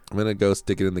 I'm going to go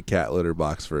stick it in the cat litter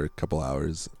box for a couple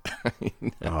hours.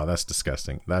 Oh, that's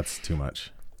disgusting. That's too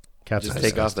much. Cats Just are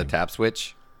take off the disgusting. tap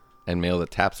switch and mail the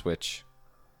tap switch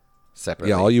separately.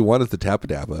 Yeah, all you want is the Tappa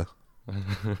Dappa.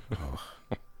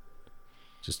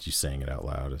 Just you saying it out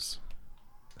loud is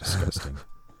disgusting.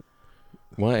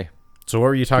 Why? So what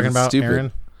were you talking It's about, stupid.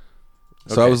 Aaron?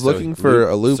 So I Okay, was so looking for loop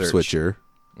a loop search. switcher.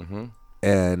 Mm-hmm.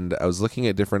 And I was looking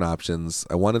at different options.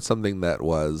 I wanted something that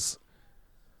was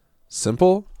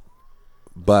simple,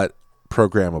 but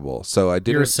programmable. So I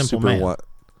didn't You're a simple super man. want.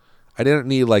 I didn't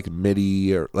need like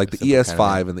MIDI or like A the simple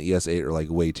kind of ES5 and the ES8 are like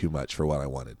way too much for what I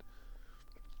wanted.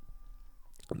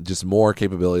 Just more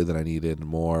capability than I needed,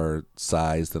 more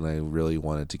size than I really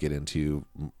wanted to get into.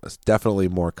 Definitely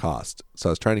more cost. So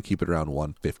I was trying to keep it around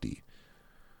 150.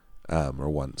 Or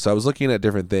one. So I was looking at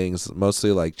different things,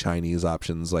 mostly like Chinese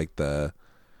options, like the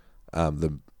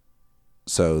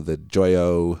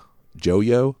Joyo,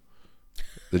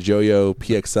 the Joyo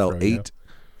PXL8,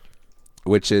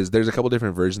 which is there's a couple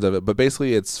different versions of it, but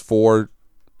basically it's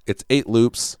 8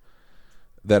 loops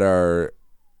that are,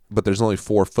 but there's only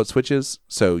 4 foot switches,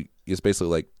 so it's basically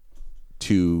like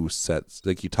 2 sets,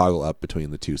 like you toggle up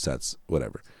between the 2 sets,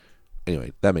 whatever.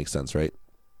 Anyway, that makes sense, right?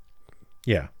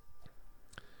 Yeah.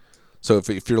 So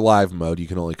if you're live mode, you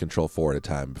can only control 4 at a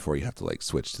time before you have to like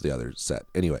switch to the other set.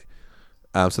 Anyway,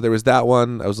 so there was that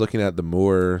one. I was looking at the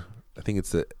Moore. I think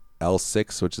it's the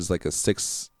L6, which is like a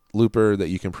 6 looper that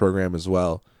you can program as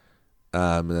well,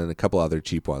 and then a couple other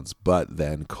cheap ones. But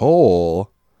then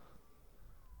Cole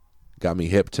got me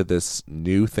hip to this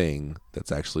new thing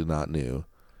that's actually not new.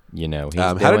 You know, he's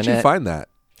How doing did you it. find that?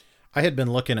 I had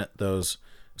been looking at those.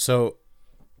 So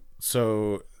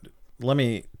let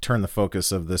me turn the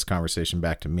focus of this conversation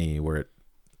back to me where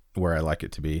I like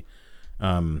it to be.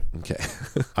 Okay.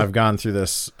 I've gone through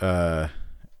this. I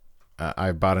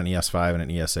bought an ES5 and an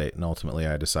ES8, and ultimately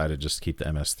I decided just to keep the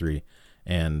MS3.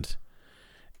 And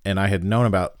and I had known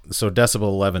about, so Decibel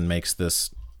 11 makes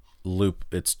this loop.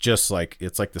 It's just like,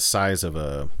 it's like the size of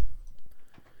a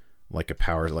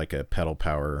pedal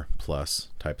power plus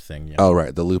type thing. You know? Oh,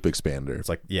 right. The loop expander. It's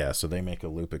like, yeah. So they make a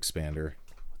loop expander.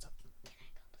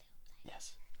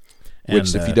 Yes.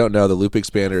 Which, if you don't know, the loop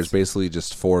expander is basically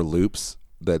just 4 loops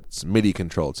that's MIDI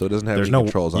controlled. So it doesn't have any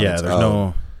controls on its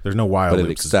own. There's no while but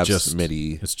loops. It accepts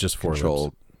MIDI. It's just 4 control,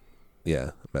 loops.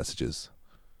 Yeah, messages.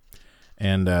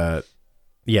 And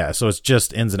yeah, so it's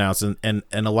just ins and outs, and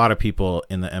a lot of people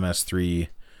in the MS3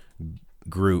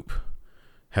 group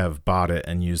have bought it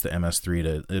and used the MS3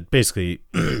 to, it basically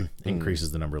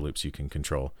increases the number of loops you can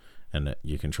control, and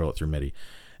you control it through MIDI.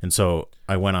 And so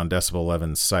I went on Decibel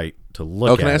 11's site to look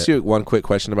at it. Oh, can I ask you one quick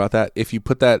question about that? If you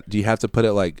put that, do you have to put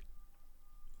it like,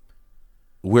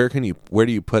 where do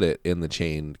you put it in the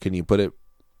chain? Can you put it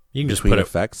you can just between put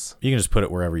effects? You can just put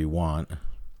it wherever you want.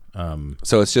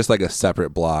 So it's just like a separate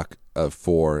block of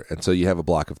 4, and so you have a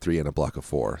block of 3 and a block of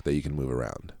 4 that you can move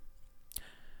around.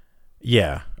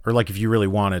 Yeah, or like if you really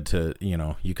wanted to,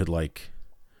 you could like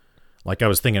I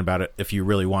was thinking about it. If you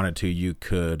really wanted to, you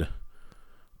could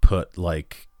put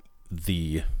like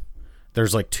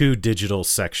there's like 2 digital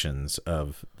sections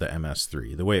of the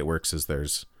MS3. The way it works is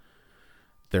there's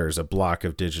a block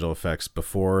of digital effects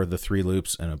before the 3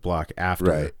 loops and a block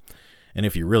after. Right. And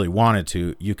if you really wanted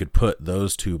to, you could put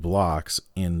those 2 blocks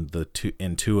in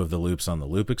 2 of the loops on the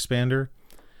loop expander,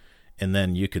 and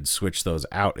then you could switch those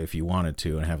out if you wanted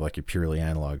to and have like a purely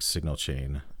analog signal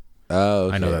chain. Oh,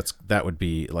 okay. I know that would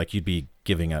be like you'd be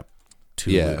giving up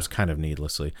 2 loops kind of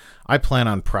needlessly. I plan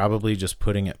on probably just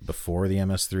putting it before the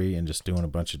MS3 and just doing a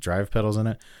bunch of drive pedals in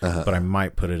it, but I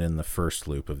might put it in the first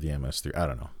loop of the MS3. I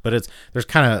don't know, but there's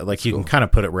kind of like that's you can kind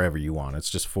of put it wherever you want. It's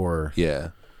just for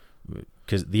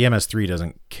because the MS3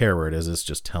 doesn't care where it is; it's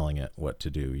just telling it what to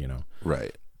do.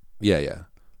 Right. Yeah.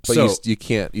 But so,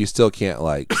 you still can't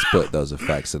like split those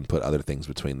effects and put other things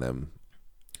between them.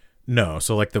 No,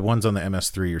 so like the ones on the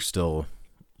MS3 are still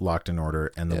locked in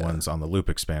order, and the ones on the loop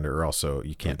expander are also,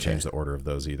 you can't change the order of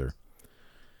those either.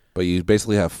 But you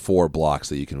basically have 4 blocks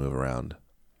that you can move around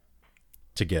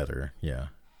together. Yeah.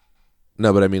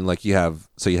 No, but I mean, like you have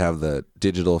the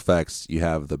digital effects, you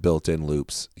have the built-in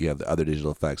loops, you have the other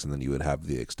digital effects, and then you would have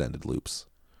the extended loops.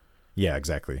 Yeah,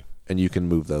 exactly. And you can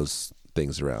move those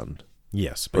things around.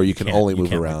 Yes, but or you can only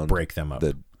move around break them up.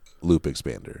 The loop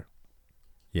expander.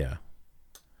 Yeah.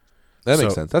 That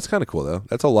makes sense. That's kind of cool, though.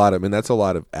 That's a lot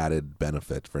of added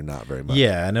benefit for not very much.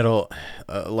 Yeah, and it'll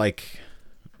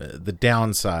the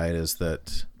downside is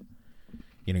that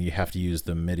you have to use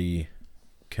the MIDI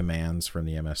commands from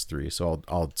the MS3. So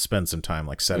I'll spend some time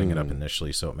like setting it up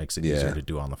initially, so it makes it easier to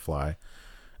do on the fly.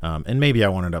 And maybe I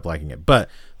won't end up liking it, but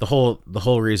the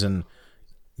whole reason,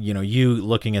 you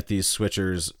looking at these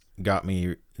switchers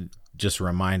just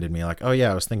reminded me like, oh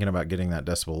yeah, I was thinking about getting that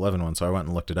Decibel 11 one. So I went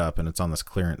and looked it up, and it's on this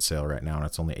clearance sale right now, and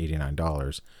it's only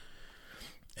 $89.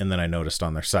 And then I noticed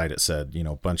on their site, it said,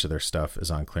 a bunch of their stuff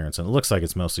is on clearance, and it looks like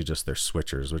it's mostly just their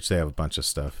switchers, which they have a bunch of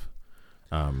stuff.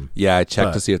 Yeah, I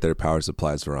checked to see if their power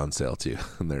supplies were on sale too,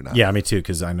 and they're not. Yeah, me too,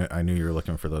 because I knew you were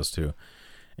looking for those too.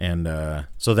 And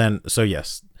so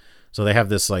they have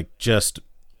this like just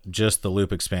the loop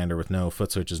expander with no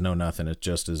foot switches, no nothing. It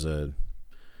just is an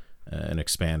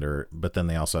expander, but then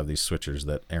they also have these switchers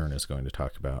that Aaron is going to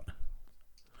talk about.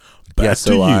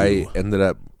 I ended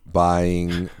up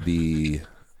buying the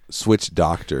Switch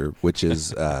Doctor, which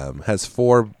is has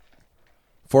four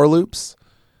loops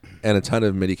and a ton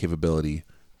of MIDI capability.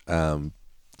 So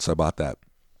I bought that.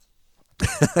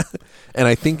 And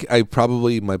I think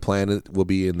my plan will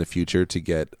be in the future to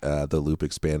get the loop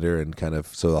expander and kind of,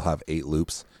 so they'll have 8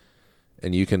 loops,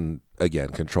 and you can again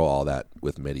control all that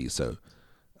with MIDI. So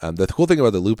the cool thing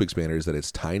about the loop expander is that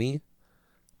it's tiny,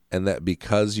 and that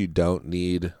because you don't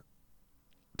need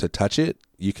to touch it,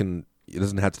 it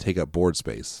doesn't have to take up board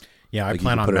space. Yeah, I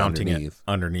plan on mounting it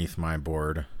underneath my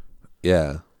board.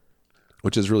 Yeah,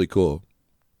 which is really cool.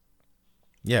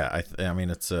 Yeah, I mean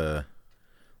it's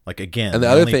like again. And the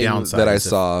other thing that I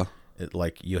saw,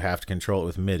 you have to control it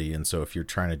with MIDI, and so if you're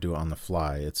trying to do it on the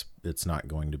fly, it's not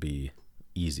going to be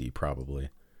easy, probably.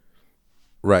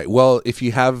 Right. Well, if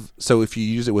you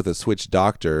use it with a Switch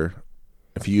Doctor,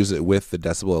 if you use it with the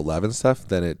Decibel 11 stuff,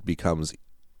 then it becomes,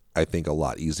 I think, a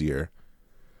lot easier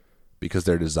because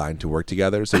they're designed to work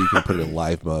together. So you can put it in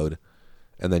live mode,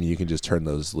 and then you can just turn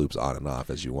those loops on and off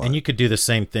as you want. And you could do the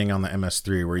same thing on the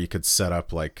MS3, where you could set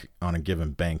up, like on a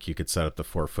given bank, you could set up the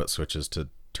 4-foot switches to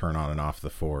turn on and off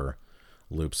the 4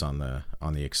 loops on the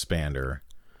expander.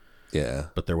 Yeah.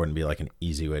 But there wouldn't be like an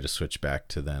easy way to switch back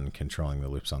to then controlling the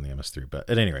loops on the MS3. But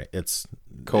at any rate, it's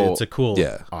cool. It's a cool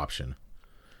option.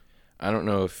 I don't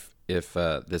know if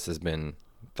this has been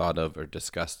thought of or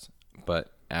discussed,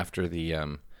 but after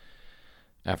the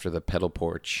pedal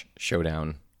porch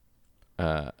showdown,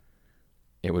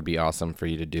 it would be awesome for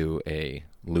you to do a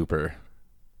looper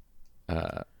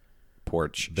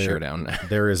porch showdown.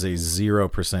 There is a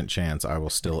 0% chance I will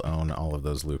still own all of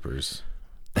those loopers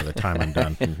by the time I'm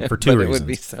done. For two reasons. It would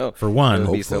be so. For one, it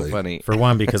would be so funny. For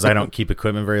one, because I don't keep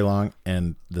equipment very long,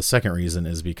 and the second reason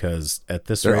is because at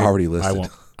this They're rate, already listed.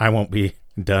 I won't be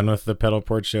done with the pedal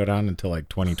porch showdown until like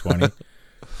 2020.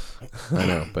 I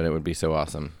know, but it would be so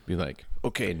awesome. Be like,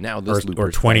 okay, now this looper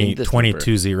or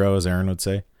 22-0, as Aaron would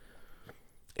say.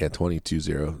 Yeah,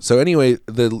 22-0. So anyway,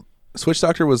 the Switch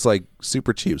Doctor was like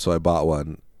super cheap, so I bought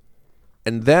one.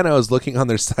 And then I was looking on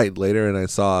their site later, and I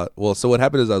saw, so what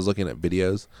happened is I was looking at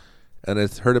videos, and I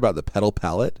heard about the pedal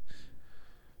palette,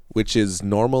 which is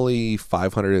normally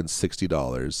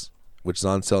 $560, which is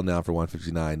on sale now for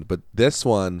 $159. But this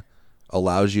one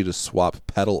allows you to swap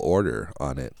pedal order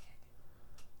on it.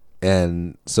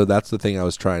 And so that's the thing I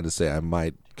was trying to say. I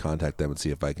might contact them and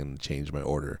see if I can change my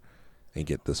order and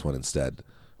get this one instead.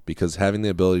 Because having the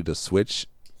ability to switch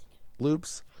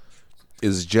loops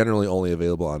is generally only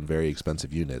available on very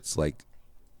expensive units. Like,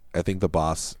 I think the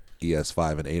Boss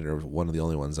ES5 and 8 are one of the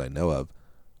only ones I know of,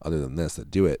 other than this, that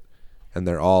do it. And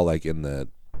they're all like in the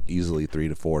easily $300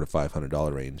 to $400 to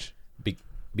 $500 range. Because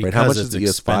right, how much it's is the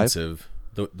expensive.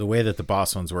 The way that the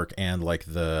Boss ones work, and like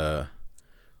the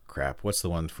what's the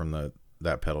one from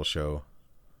that pedal show?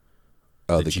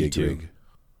 Oh, the Gig Rig.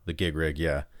 The Gig Rig,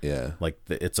 yeah. Yeah. Like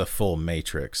it's a full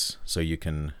matrix, so you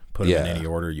can put them in any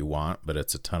order you want, but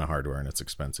it's a ton of hardware and it's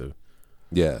expensive.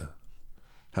 Yeah.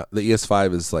 The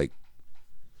ES5 is like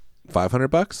 $500,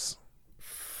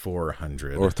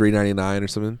 $400 or $399 or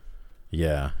something.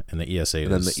 Yeah, and the ES8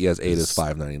 and then the ES8 is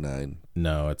 $599.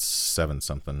 No, it's 7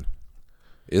 something.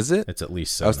 Is it? It's at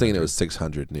least 700. I was thinking it was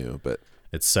 600 new, but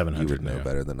it's 700. You would know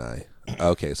better than I.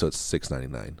 Okay, so it's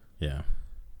 $699. Yeah.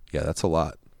 Yeah, that's a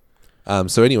lot.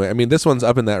 So anyway, I mean, this one's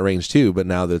up in that range too, but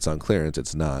now that it's on clearance,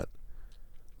 it's not.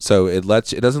 So it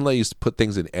doesn't let you put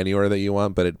things in any order that you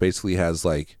want, but it basically has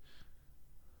like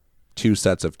 2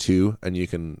 sets of 2, and you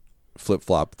can flip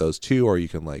flop those 2, or you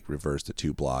can like reverse the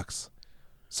 2 blocks.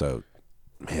 So,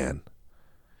 man,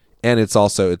 and it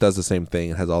does the same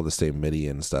thing. It has all the same MIDI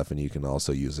and stuff, and you can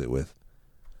also use it with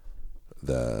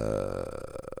the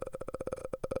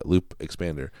loop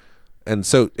expander. And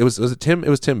so it was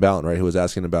Tim Ballon, right, who was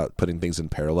asking about putting things in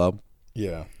parallel.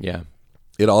 Yeah. Yeah.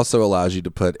 It also allows you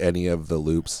to put any of the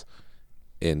loops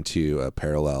into a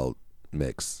parallel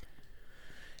mix.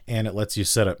 And it lets you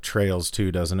set up trails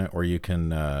too, doesn't it? Where you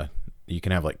can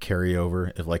have like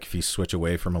carryover if you switch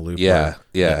away from a loop. Yeah,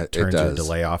 it turns it does. your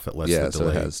delay off. It lets the delay. So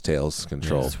it has tails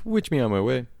control. Switch me on my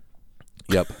way.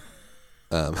 Yep.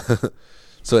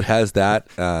 So it has that.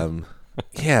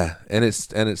 Yeah, and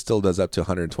it still does up to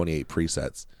 128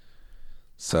 presets.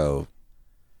 So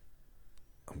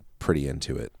I'm pretty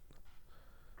into it.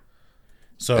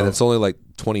 So and it's only like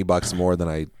 $20 more than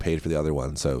I paid for the other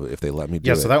one. So if they let me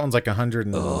do it. Yeah, so that one's like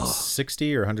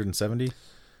 160 or 170.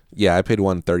 Yeah, I paid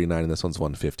 $139 and this one's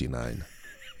 $159. I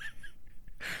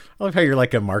love how you're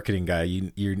like a marketing guy.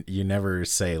 You never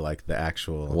say like the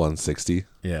actual 160.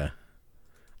 Yeah.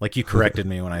 Like you corrected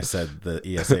me when I said the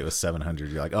ES8 was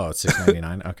 700. You're like, oh, it's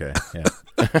 699. Okay, yeah,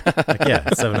 like, yeah,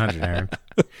 it's 700, Aaron.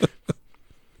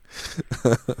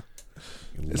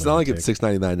 It's not like it's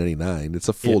 $699.99. It's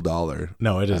a full $1.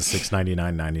 No, it is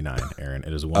 $699.99, Aaron.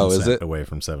 It is 1 cent away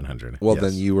from 700. Well, yes.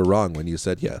 then you were wrong when you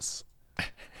said yes.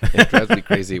 It drives me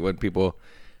crazy when people,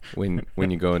 when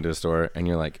you go into a store and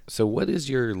you're like, so what is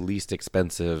your least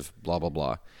expensive blah blah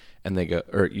blah, and they go,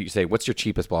 or you say, what's your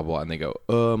cheapest blah blah, and they go,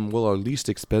 well, our least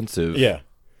expensive. Yeah,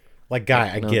 like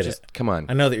guy, I get it. Come on,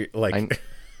 I know that you're like.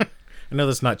 I know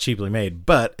that's not cheaply made,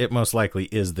 but it most likely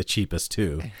is the cheapest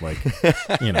too. Like,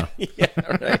 you know. Yeah,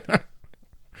 right.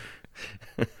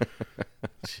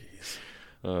 Jeez.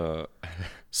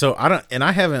 So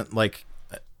I haven't like,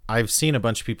 I've seen a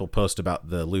bunch of people post about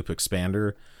the loop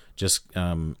expander just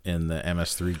in the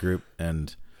MS3 group,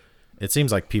 and it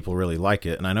seems like people really like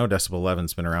it. And I know Decibel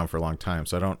 11's been around for a long time,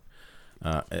 so I don't.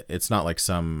 It's not like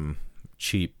some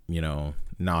cheap,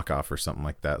 knockoff or something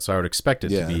like that. So I would expect it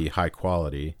to be high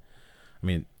quality. I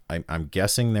mean, I'm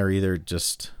guessing they're either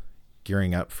just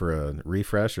gearing up for a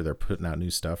refresh or they're putting out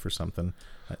new stuff or something.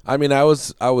 I mean, I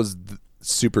was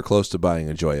super close to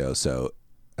buying a Joyo, so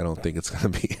I don't think it's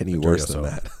going to be any worse than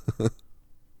that.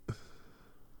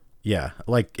 Yeah,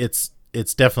 like it's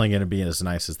definitely going to be as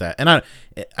nice as that. And I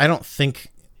don't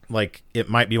think like it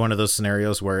might be one of those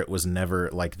scenarios where it was never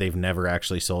like they've never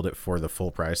actually sold it for the full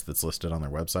price that's listed on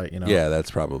their website. You know? Yeah, that's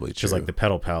probably true. Because like the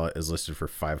pedal palette is listed for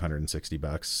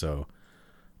 $560. So,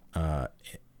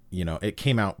 you know, it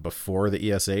came out before the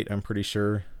ES8. I'm pretty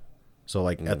sure. So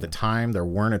like at the time, there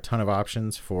weren't a ton of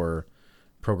options for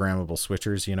programmable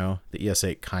switchers. You know, the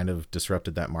ES8 kind of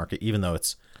disrupted that market, even though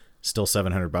it's still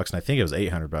 $700, and I think it was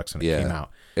 $800 when it came out.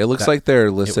 It looks like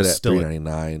they're listed at still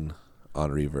 $399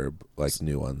 on Reverb, like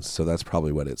new ones. So that's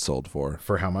probably what it sold for.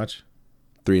 For how much?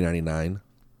 $399.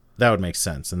 That would make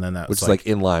sense. And then that's which is like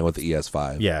in line with the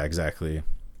ES5. Yeah, exactly.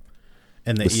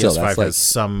 And the But still, ES5 that's like- has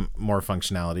some more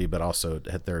functionality, but also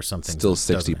there are some things Still that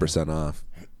it doesn't 60% off.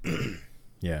 have.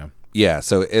 Yeah. Yeah,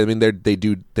 so I mean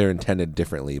they're intended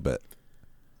differently, but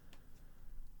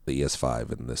the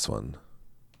ES5 and this one.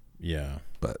 Yeah.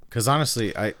 But because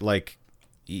honestly, I like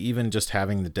even just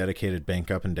having the dedicated bank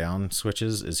up and down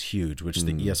switches is huge, which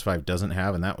the ES5 doesn't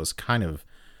have, and that was kind of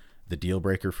the deal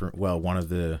breaker for one of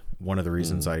the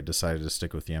reasons I decided to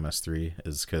stick with the MS3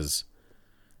 is because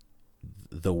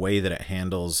the way that it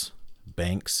handles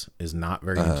banks is not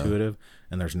very intuitive,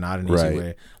 and there's not an easy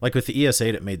way. Like with the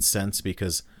ES8, it made sense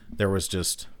because there was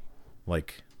just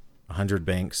like 100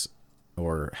 banks,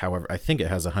 or however, I think it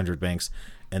has 100 banks,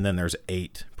 and then there's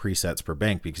 8 presets per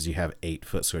bank because you have 8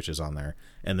 foot switches on there,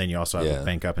 and then you also have a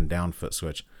bank up and down foot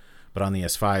switch. But on the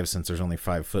S5, since there's only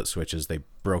 5 foot switches, they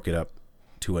broke it up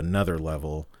to another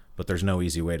level, but there's no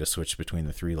easy way to switch between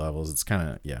the 3 levels. It's kind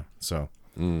of, so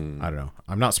I don't know.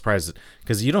 I'm not surprised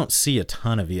because you don't see a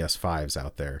ton of ES5s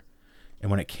out there. And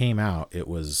when it came out, it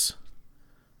was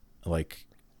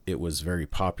very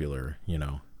popular, you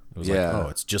know. It was like, oh,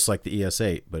 it's just like the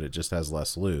ES8, but it just has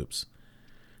less loops.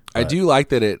 I do like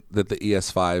that the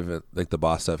ES5, like the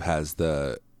Boss stuff, has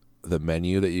the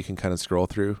menu that you can kind of scroll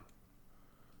through.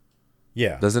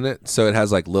 Yeah. Doesn't it? So it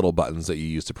has like little buttons that you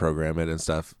use to program it and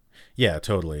stuff. Yeah,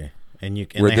 totally. And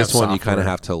where this one, you kind of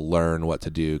have to learn what to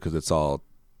do because it's all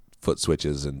foot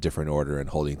switches in different order and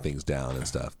holding things down and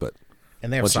stuff. But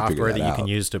and they have software that you can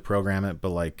use to program it, but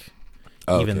like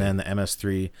even then the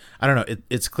MS3, I don't know.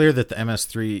 It's clear that the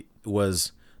MS3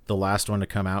 was the last one to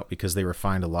come out because they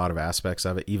refined a lot of aspects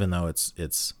of it, even though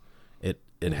it's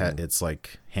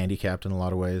like handicapped in a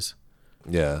lot of ways.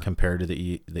 Yeah. Compared to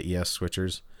the ES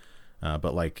switchers.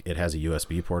 But like it has a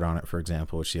USB port on it, for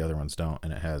example, which the other ones don't,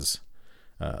 and it has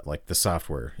like the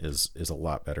software is a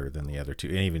lot better than the other two,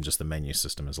 and even just the menu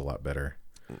system is a lot better.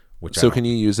 Can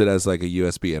you use it as like a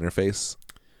USB interface?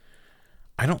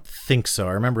 I don't think so.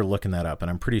 I remember looking that up, and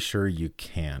I'm pretty sure you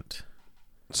can't.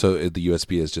 So the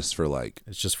USB is just for like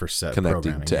it's just for set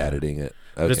connecting to editing it.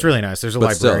 Okay. But it's really nice. There's a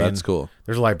librarian. Still, that's cool.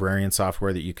 There's a librarian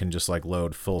software that you can just like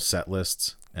load full set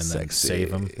lists and then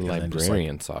save them.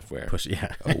 Librarian software. Push,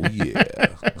 yeah. Oh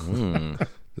yeah.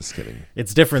 Just kidding.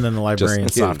 It's different than the librarian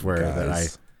software that I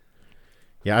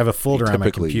have a folder on my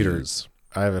computer.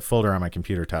 I have a folder on my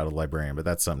computer titled librarian, but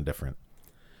that's something different.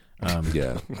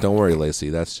 Yeah. Don't worry, Lacey.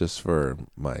 That's just for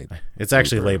my. It's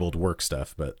actually labeled work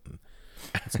stuff, but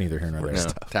it's neither here nor there.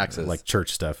 Taxes, like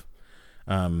church stuff.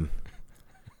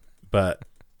 But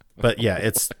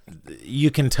yeah, you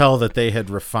can tell that they had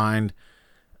refined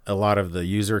a lot of the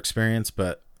user experience,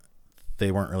 but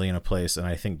they weren't really in a place, and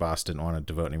I think Boss didn't want to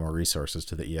devote any more resources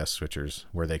to the ES switchers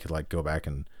where they could like go back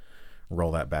and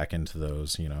roll that back into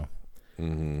those, you know.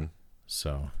 Mm-hmm.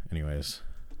 So anyways,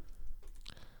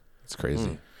 it's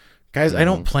crazy. Guys, I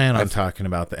don't plan on talking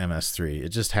about the MS3. It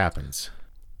just happens.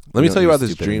 Let me tell you about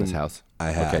this dream house.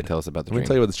 I had. Okay, tell us about the dream. Let me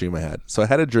tell you about this dream I had. So I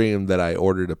had a dream that I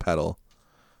ordered a pedal,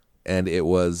 and it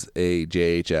was a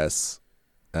JHS,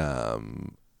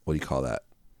 what do you call that?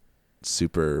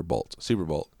 Super Bolt. I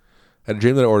had a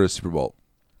dream that I ordered a Super Bolt,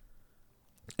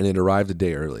 and it arrived a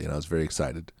day early, and I was very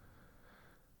excited.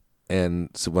 And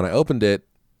so when I opened it,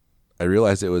 I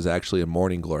realized it was actually a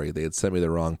Morning Glory. They had sent me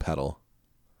the wrong pedal.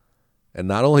 And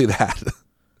not only that,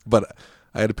 but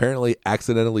I had apparently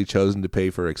accidentally chosen to pay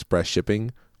for express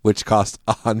shipping, which cost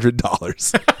 $100.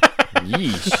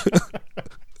 Yeesh.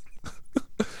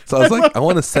 So I was like, I'm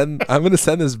going to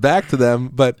send this back to them,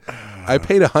 but I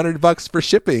paid $100 for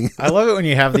shipping. I love it when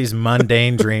you have these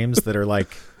mundane dreams that are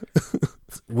like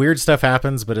weird stuff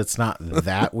happens, but it's not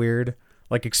that weird.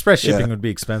 Like express shipping would be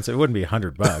expensive. It wouldn't be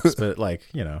 $100, but like,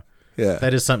 you know,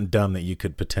 that is something dumb that you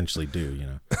could potentially do, you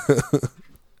know?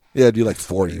 Yeah, it'd be like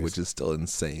 40, which is still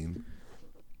insane.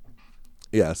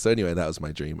 Yeah, so anyway, that was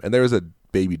my dream. And there was a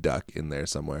baby duck in there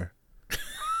somewhere.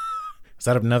 Is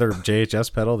that another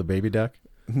JHS pedal, the baby duck?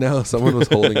 No, someone was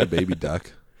holding a baby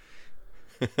duck.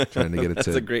 trying to get it That's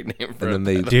to. a great name for And then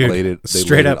they Dude, laid it. They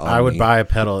straight laid up, it on I would me. buy a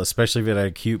pedal, especially if it had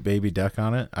a cute baby duck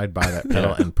on it. I'd buy that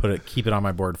pedal and keep it on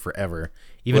my board forever,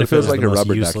 even What if it was like the a most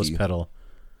rubber useless ducky? pedal.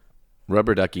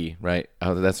 Rubber ducky, right?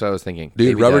 Oh, that's what I was thinking. Dude,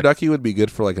 Baby rubber duck. ducky would be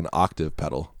good for like an octave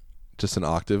pedal, just an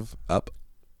octave up.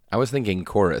 I was thinking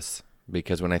chorus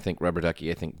because when I think rubber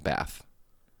ducky, I think bath.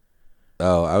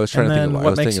 Oh, I was trying And to think then of. I what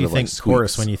was makes thinking you of, like, think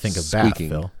chorus squeaks, when you think of bath, squeaking.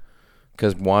 Phil?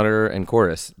 Because water and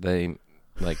chorus, they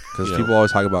like Because people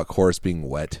always talk about chorus being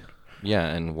wet. yeah,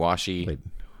 and washy. Wait,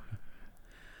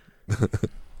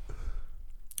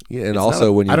 Yeah, and It's also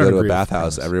not when you I don't go to a agree with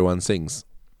bathhouse, premise. everyone sings.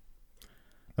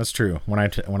 that's true. When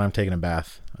I'm taking a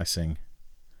bath, I sing.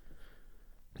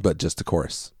 But just the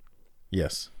chorus.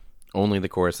 Yes. Only the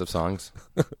chorus of songs.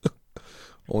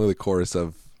 Only the chorus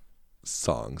of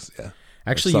songs, yeah.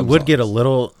 Actually, you some would get a songs.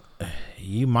 little.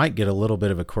 You might get a little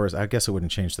bit of a chorus. I guess it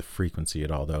wouldn't change the frequency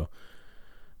at all, though.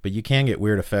 But you can get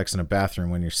weird effects in a bathroom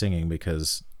when you're singing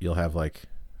because you'll have like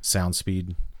sound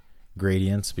speed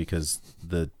gradients because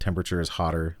the temperature is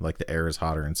hotter, like the air is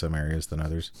hotter in some areas than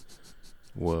others.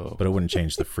 Whoa. But it wouldn't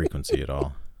change the frequency at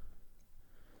all.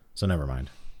 So never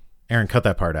mind. Aaron, cut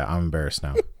that part out. I'm embarrassed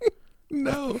now.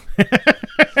 No.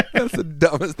 That's the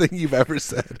dumbest thing you've ever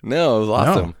said. No, it was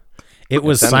awesome. It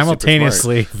was sounded super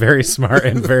simultaneously very smart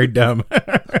and very dumb.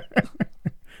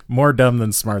 More dumb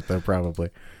than smart, though, probably.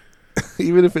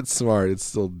 Even if it's smart, it's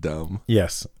still dumb.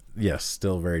 Yes. Yes,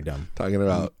 still very dumb. Talking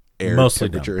about air Mostly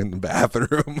temperature in the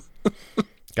bathroom.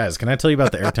 Guys, can I tell you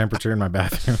about the air temperature in my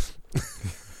bathroom?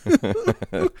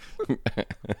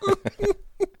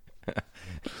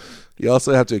 You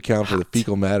also have to account for the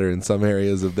fecal matter in some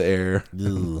areas of the air.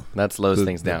 That slows The-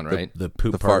 things down, right? The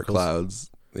poop The fart particles.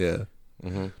 clouds. Yeah.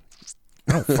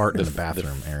 I don't fart in the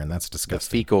bathroom, Aaron. That's The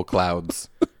disgusting. fecal clouds.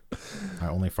 I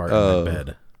only fart in my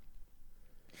bed.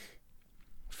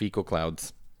 Fecal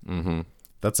clouds. Mm-hmm.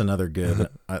 That's another good.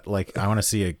 I want to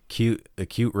see a cute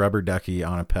rubber ducky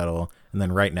on a pedal, and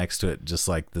then right next to it, just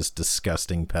like this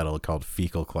disgusting pedal called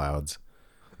fecal clouds.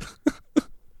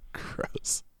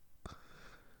 Gross.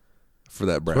 For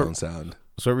that brown sound.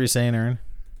 So what were you saying, Aaron?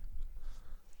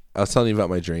 I was telling you about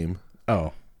my dream.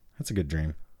 Oh, that's a good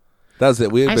dream. That was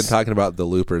it. We had I been s- talking about the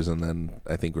loopers, and then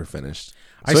I think we're finished.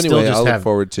 I So still anyway, just I'll look have-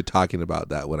 forward to talking about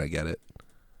that when I get it.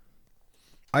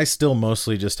 I still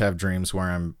mostly just have dreams where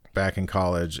I'm back in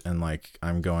college and like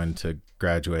I'm going to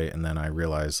graduate, and then I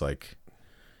realize like,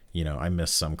 you know, I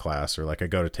missed some class, or like I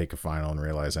go to take a final and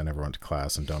realize I never went to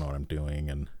class and don't know what I'm doing,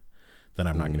 and then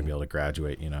I'm not going to be able to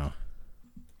graduate, you know.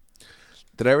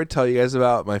 Did I ever tell you guys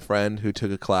about my friend who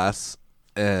took a class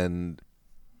and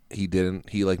he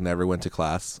like never went to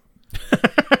class?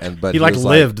 But He like was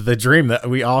lived the dream that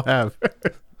we all have.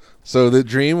 So the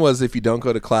dream was if you don't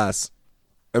go to class,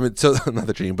 I mean, so not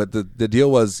the dream, but the deal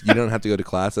was you don't have to go to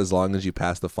class as long as you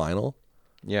pass the final.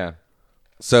 Yeah.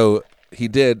 So he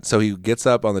did. So he gets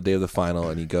up on the day of the final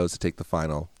and he goes to take the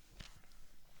final.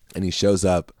 And he shows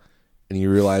up and he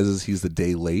realizes he's the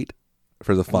day late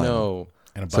for the final. No.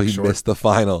 And a So buck he short. missed the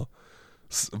final.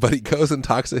 But he goes and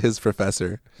talks to his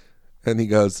professor and he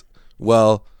goes,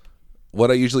 well, what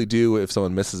I usually do if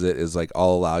someone misses it is like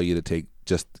I'll allow you to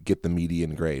just get the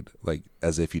median grade, like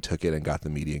as if you took it and got the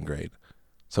median grade.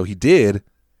 So he did,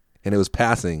 and it was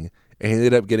passing, and he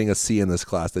ended up getting a C in this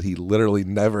class that he literally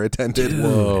never attended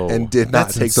Whoa. and did not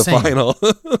That's take insane. the final.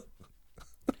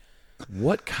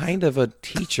 What kind of a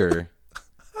teacher?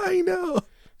 I know.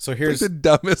 So It's here's the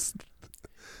dumbest.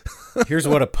 here's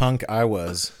what a punk I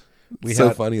was. We So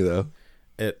had funny though.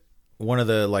 it one of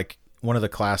the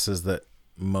classes that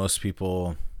most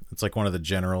people, it's like one of the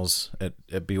generals at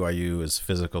BYU is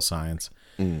physical science.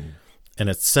 And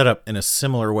it's set up in a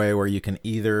similar way where you can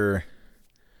either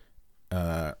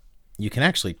you can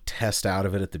actually test out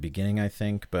of it at the beginning, I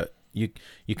think, but you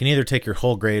can either take your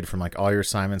whole grade from like all your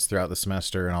assignments throughout the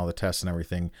semester and all the tests and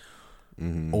everything,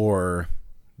 or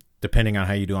depending on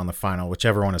how you do on the final,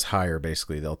 whichever one is higher,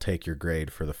 basically they'll take your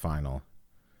grade for the final.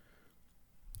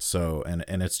 So and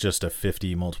it's just a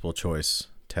 50 multiple choice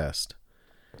test.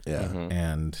 Yeah.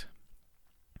 And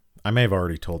I may have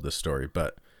already told this story,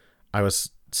 but I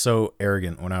was so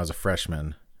arrogant when I was a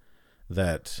freshman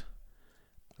that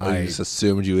I just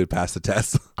assumed you would pass the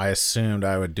test. I assumed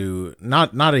I would do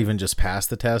not even just pass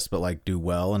the test, but like do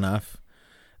well enough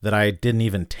that I didn't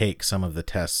even take some of the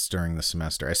tests during the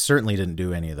semester. I certainly didn't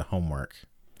do any of the homework.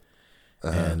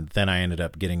 And then I ended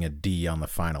up getting a D on the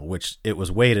final, which it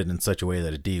was weighted in such a way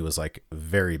that a D was like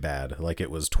very bad. Like it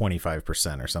was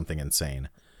 25% or something insane.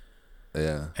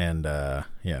 Yeah. And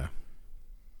yeah.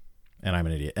 And I'm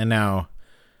an idiot. And now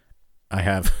I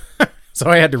have so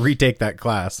I had to retake that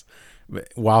class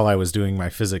while I was doing my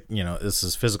this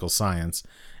is physical science.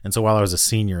 And so while I was a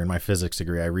senior in my physics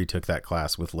degree, I retook that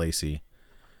class with Lacey,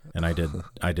 and I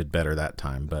did better that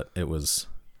time. But it wasn't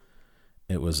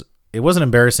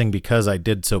embarrassing because I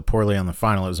did so poorly on the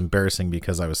final. It was embarrassing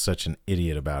because I was such an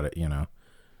idiot about it,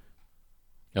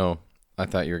 Oh, I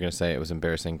thought you were going to say it was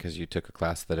embarrassing because you took a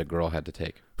class that a girl had to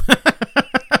take.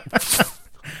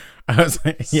 I was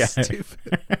like, yeah. Stupid.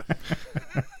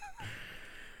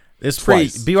 It's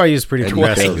Twice. BYU is pretty And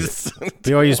progressive.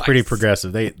 BYU is pretty Twice.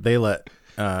 progressive. They let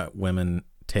women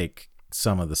take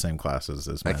some of the same classes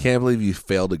as I men. can't believe you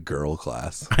failed a girl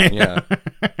class. Yeah.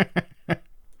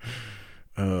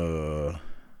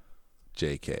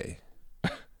 JK.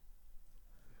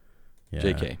 Yeah.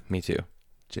 JK, me too.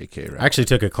 JK, right? I actually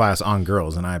took a class on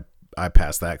girls, and I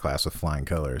passed that class with flying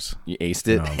colors. You aced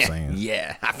it. You know what I'm saying?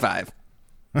 Yeah, high five.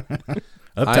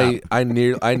 Up top. I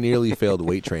nearly failed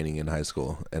weight training in high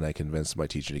school, and I convinced my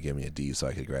teacher to give me a D so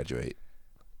I could graduate.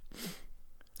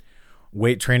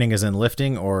 Weight training is in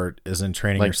lifting, or is in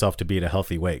training Like- yourself to be at a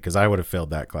healthy weight? Because I would have failed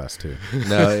that class too.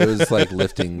 No, it was like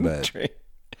lifting, but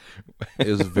it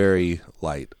was very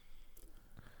light.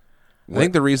 I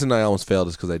think the reason I almost failed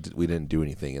is because we didn't do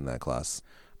anything in that class.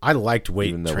 I liked weight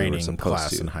Even though we were training supposed class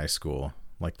to. in high school.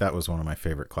 Like that was one of my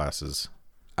favorite classes.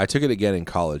 I took it again in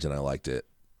college, and I liked it,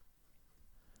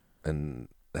 and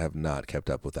have not kept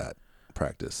up with that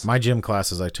practice. My gym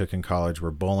classes I took in college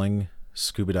were bowling,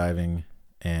 scuba diving,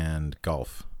 and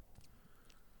golf.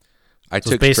 I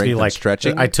So took it's strength and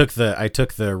stretching. I took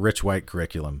the Rich White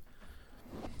curriculum.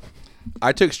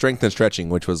 I took strength and stretching,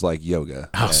 which was like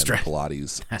yoga and stretch.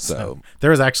 Pilates. So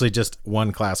There was actually just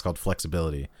one class called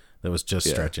flexibility that was just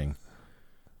Yeah. stretching.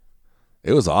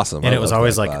 it was awesome. And I it was loved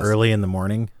always that like class. early in the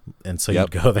morning, and so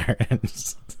Yep. you'd go there and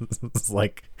it's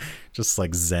like just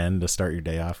like zen to start your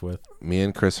day off with. Me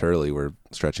and Chris Hurley were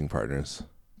stretching partners.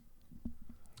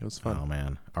 It was fun. Oh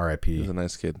man, He R.I.P. was a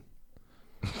nice kid.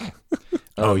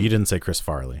 Oh, you didn't say Chris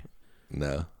Farley.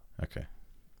 No. Okay.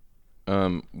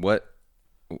 What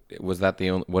was that? The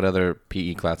only? What other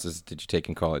PE classes did you take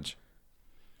in college?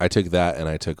 I took that, and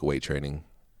I took weight training.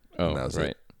 Oh, And that was it.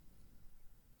 right.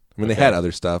 I mean, they Okay. had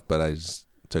other stuff, but I just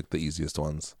took the easiest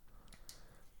ones.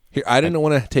 Here, I didn't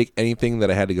want to take anything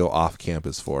that I had to go off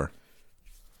campus for.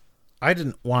 I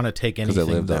didn't want to take 'Cause I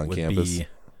anything lived that on would campus. be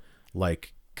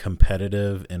like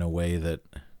competitive in a way that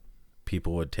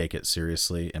people would take it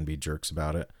seriously and be jerks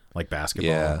about it, like basketball.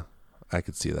 Yeah, I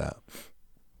could see that.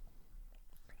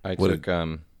 I What took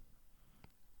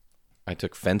I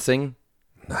took fencing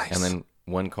Nice. and then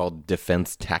one called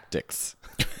defense tactics.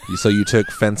 So you took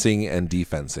fencing and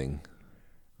defencing.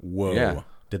 Whoa. Yeah.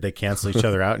 Did they cancel each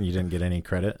other out and you didn't get any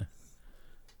credit?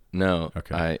 No,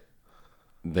 Okay.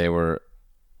 They were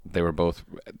both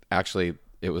actually.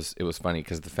 It was funny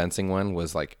because the fencing one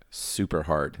was like super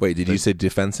hard. Wait, did you say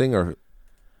defencing or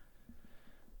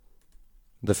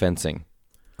The fencing.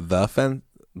 the fen?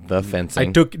 The fencing.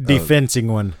 I took defensing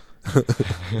one.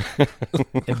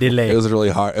 A delay. It was really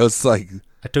hard. It was like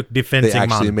I took they defensing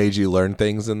actually man. made you learn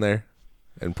things in there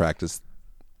and practice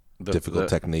the, difficult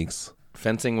the techniques.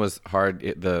 fencing was hard.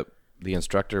 The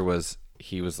instructor was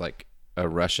like a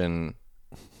Russian.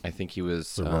 I think he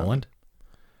was The Roland?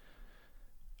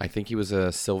 I think he was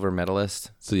a silver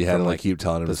medalist. So you had from, to like keep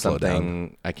telling him to slow down.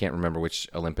 something I can't remember which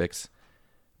Olympics,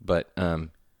 but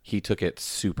he took it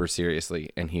super seriously,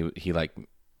 and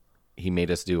he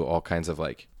made us do all kinds of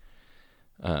like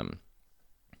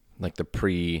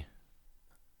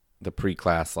the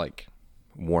pre-class like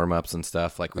warm-ups and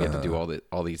stuff. Like we had to do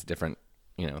all these different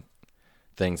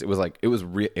things. It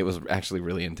was actually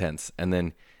really intense. And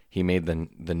then he made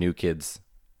the new kids.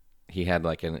 He had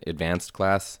like an advanced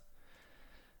class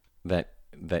that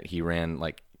he ran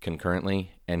like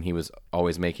concurrently, and he was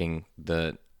always making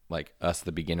the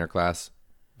beginner class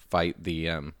fight the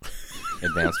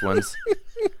advanced ones.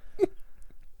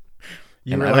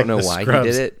 You And were I like don't know the why scrubs.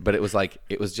 he did it, but it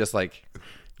was just like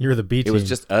You were the B it team. was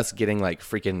just us getting like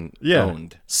freaking yeah.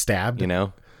 owned, Stabbed.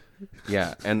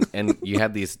 Yeah, and you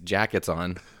had these jackets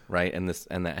on, right, and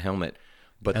that helmet,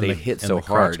 but And they the- hit and so the crotch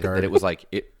hard guard. that it was like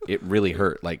it really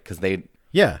hurt, like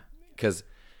Yeah. because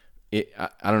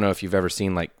I don't know if you've ever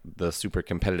seen like the super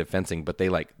competitive fencing, but they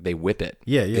whip it.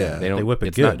 Yeah, yeah. Yeah. They don't. whip it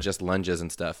it's good. not just lunges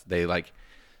and stuff. They like.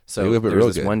 So They whip it there real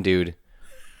was this good. one dude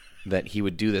that he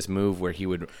would do this move where he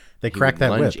would crack that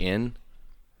lunge whip. in,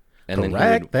 and then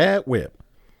Crack that whip.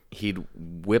 he'd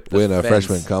whip the When a fence.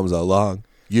 freshman comes along,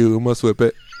 you must whip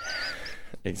it.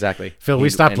 Exactly. Phil, we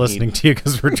stopped listening to you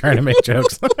because we're trying to make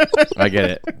jokes. I get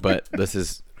it, but this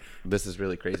is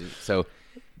really crazy. So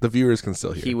The viewers can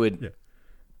still hear. he would.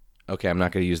 Okay, I'm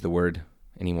not going to use the word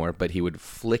anymore, but he would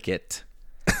flick it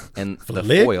and the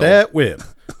Lick foil, that whip.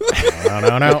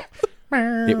 No.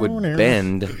 it would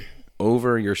bend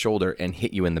over your shoulder and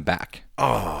hit you in the back.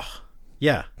 Oh,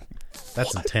 yeah.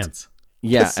 That's intense.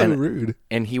 Yeah, That's so rude.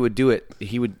 And he would do it.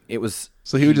 It was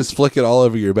So he would just flick it all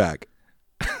over your back.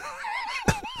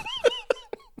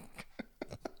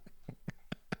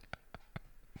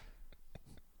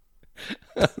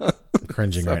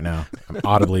 Cringing right now. I'm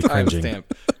audibly cringing.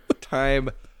 Time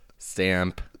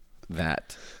stamp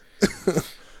that.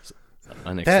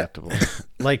 Unacceptable.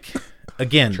 Like,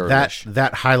 again, Churlish.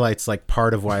 that highlights like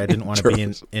part of why I didn't want to be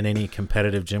in any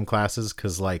competitive gym classes,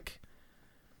 because like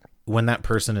when that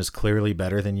person is clearly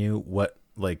better than you, what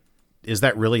like is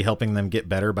that really helping them get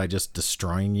better by just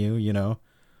destroying you, you know?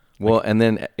 Well, and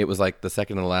then it was like the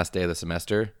second and the last day of the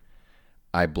semester,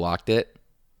 I blocked it,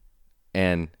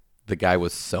 and the guy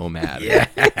was so mad.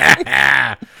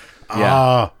 Yeah.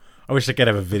 Oh, I wish I could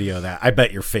have a video of that. I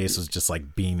bet your face was just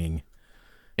like beaming.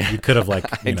 You could have like,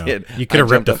 you know, did. you could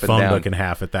have I ripped a jumped up and phone down. book in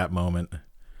half at that moment.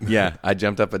 Yeah, I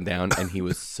jumped up and down, and he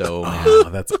was so mad. Oh,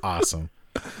 that's awesome.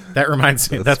 That reminds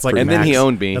me. That's like And then he Max-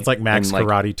 owned me, That's like Max and, like-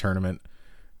 karate tournament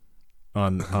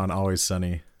on Always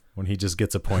Sunny when he just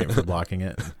gets a point for blocking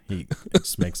it. He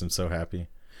just makes him so happy.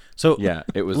 So Yeah,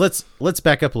 it was. let's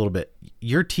back up a little bit.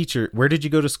 Your teacher, where did you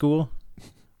go to school?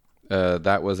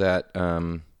 That was at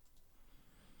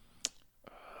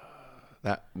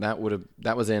that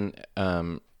was in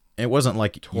It wasn't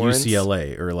like Torrance?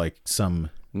 UCLA or like some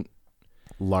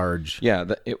large. yeah,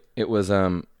 it was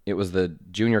the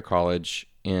junior college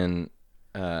in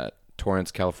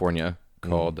Torrance, California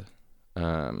called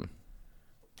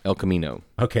El Camino.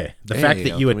 Okay. The Hey, fact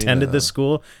that you El attended Camino. this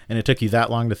school and it took you that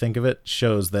long to think of it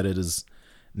shows that it is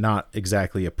not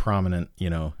exactly a prominent, you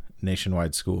know,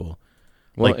 nationwide school.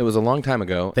 Well, Like- it was a long time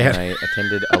ago, They and had- I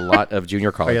attended a lot of junior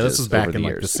Oh colleges. yeah, this was back over in the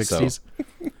like the years, 60s.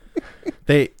 so-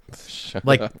 They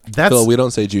like that's Phil, we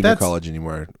don't say junior that's- college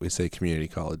anymore. We say community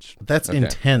college. that's Okay.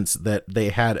 intense that they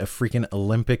had a freaking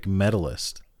Olympic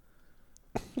medalist.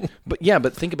 But yeah,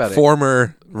 but think about it.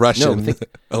 Former Russian think-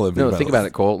 Olympic No, medalist. think about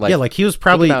it, Cole. Like, yeah, like he was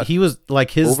probably about he was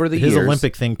like his over the his years-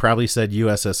 Olympic thing probably said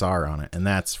USSR on it, and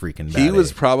that's freaking bad. He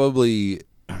was probably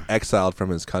exiled from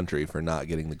his country for not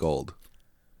getting the gold.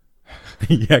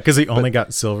 yeah, because he only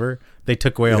got silver. They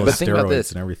took away all the But think about steroids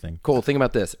this. and everything. Cole, think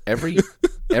about this. Every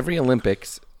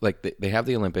Olympics, like they have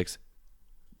the Olympics,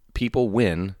 people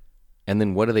win, and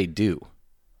then what do?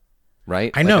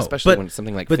 Right? I Like, know, especially but when it's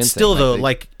something like but fencing, still though, they-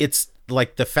 like it's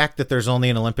like the fact that there's only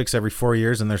an Olympics every 4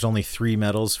 years and there's only 3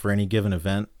 medals for any given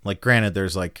event. Like, granted,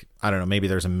 there's like I don't know, maybe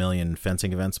there's a million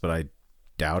fencing events, but I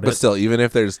doubt But it. still, even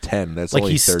if there's 10, that's Like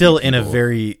only he's 30 still in a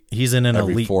people he's in an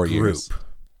every elite 4 group. years.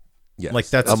 Yes, like,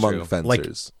 that's among true.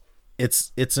 fencers.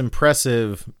 It's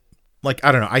impressive. Like,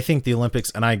 I don't know. I think the Olympics,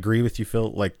 and I agree with you,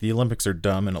 Phil. Like, the Olympics are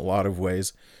dumb in a lot of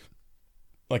ways.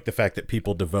 Like the fact that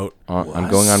people devote. I'm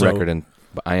going on So- record, and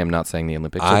but I am not saying the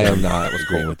Olympics. I are am dumb. not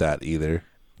agreeing with that either.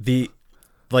 The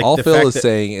like All the Phil fact is that-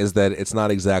 saying is that it's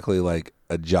not exactly like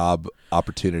a job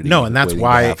opportunity. No, and that's waiting to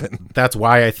why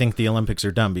happen. I think the Olympics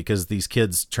are dumb, because these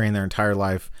kids train their entire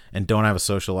life and don't have a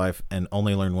social life and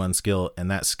only learn one skill,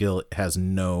 and that skill has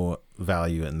no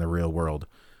value in the real world.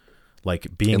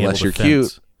 Like being Unless able you're to cute,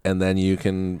 fence, and then you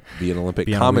can be an Olympic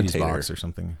be on a Wheaties commentator. box or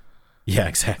something. Yeah,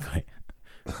 exactly.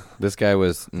 This guy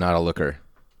was not a looker.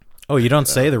 Oh, you don't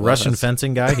say the Russian that's-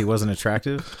 fencing guy? He wasn't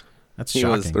attractive. That's He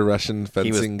was shocking. The Russian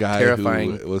fencing guy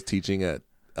terrifying. who was teaching at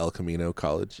El Camino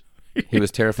College. He was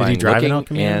terrifying drive an El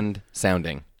looking Camino? and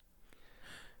sounding.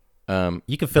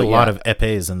 You can fit but a lot yeah. of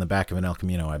epes in the back of an El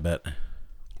Camino, I bet.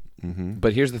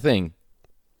 But here's the thing: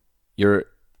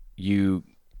 you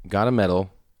got a medal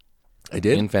I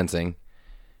did. in fencing,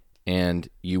 and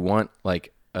you want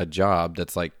like a job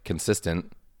that's like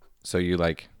consistent. So you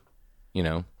like, you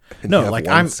know, You No, have like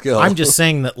one skill. I'm just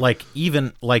saying that like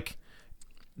even like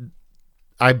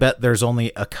I bet there's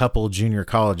only a couple junior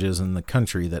colleges in the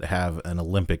country that have an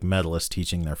Olympic medalist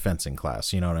teaching their fencing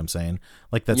class. You know what I'm saying?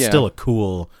 Like that's Yeah. still a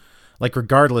cool, like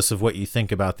regardless of what you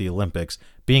think about the Olympics,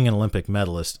 being an Olympic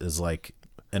medalist is like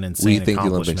an insane think the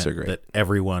Olympics accomplishment are great. that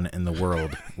everyone in the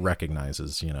world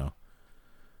recognizes. You know,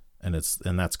 and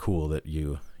that's cool that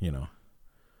you know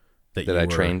that you I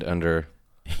were- trained under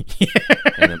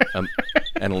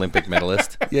an Olympic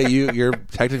medalist. Yeah, you're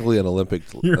technically an Olympic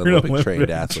You're an Olympic trained Olympic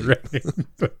athlete.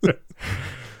 trained.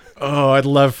 Oh, I'd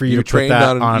love for you You to put trained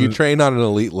that on you trained on an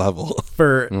elite level.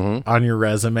 for Mm-hmm. on your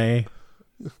resume.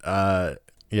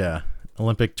 Yeah,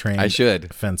 Olympic trained I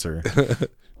should. fencer.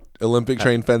 Olympic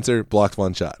trained fencer, blocked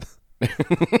one shot.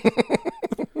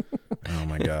 Oh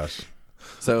my gosh.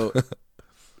 So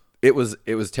it was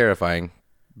terrifying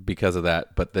because of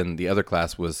that. But then the other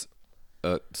class was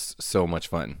so much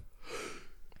fun.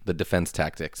 The defense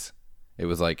tactics. It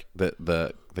was like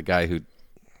the guy who,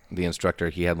 the instructor,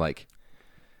 he had like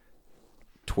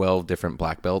 12 different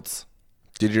black belts.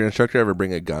 Did your instructor ever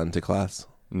bring a gun to class?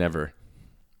 Never.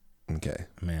 Okay.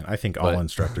 Man, I think all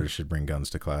instructors should bring guns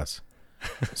to class.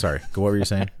 Sorry, what were you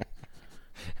saying?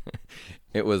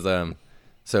 It was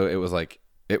so it was like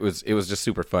it was just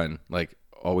super fun. Like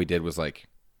all we did was like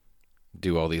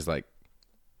do all these like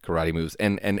karate moves,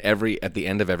 and at the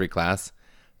end of every class,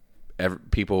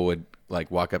 people would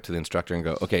like walk up to the instructor and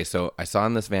go, "Okay, so I saw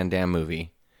in this Van Damme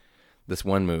movie this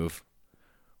one move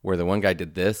where the one guy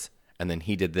did this and then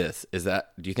he did this. Do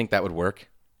you think that would work?"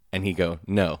 And he'd go,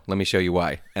 "No, let me show you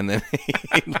why." And then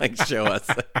he'd like show us.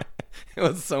 It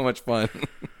was so much fun.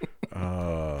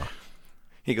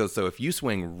 He goes, "So if you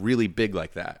swing really big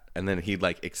like that," and then he'd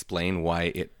like explain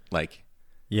why it like,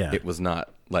 it was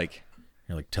not like,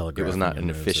 you're like it telegraphing. was not an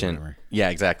efficient. Yeah,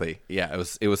 exactly. Yeah,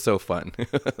 it was so fun.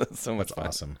 So much fun.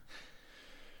 Awesome.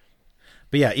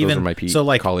 But yeah, Those are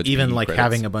my college even PE like credits.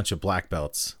 having a bunch of black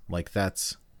belts, like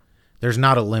there's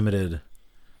not a limited,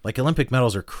 like Olympic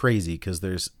medals are crazy because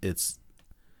it's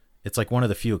like one of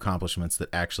the few accomplishments that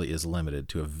actually is limited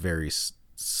to a very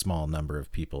small number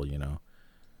of people, you know.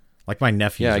 Like my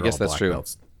nephews Yeah, I are guess all that's black true.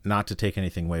 belts. Not to take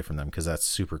anything away from them because that's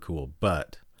super cool,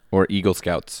 but Or Eagle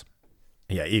Scouts.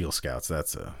 yeah, Eagle Scouts,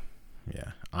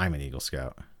 I'm an Eagle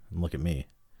Scout. And look at me.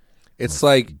 It's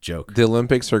like Joke. the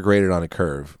Olympics are graded on a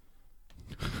curve,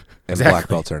 and black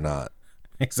belts are not.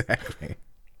 Exactly.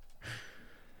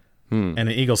 And an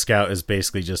Eagle Scout is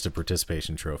basically just a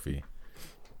participation trophy.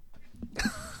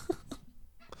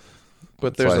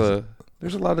 But That's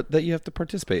there's a lot that you have to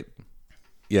participate.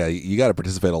 Yeah, you got to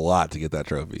participate a lot to get that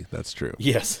trophy. That's true.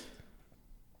 Yes.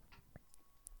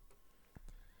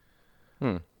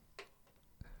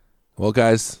 Well,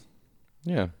 guys,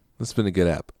 Yeah. this has been a good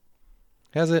app.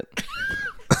 Has it?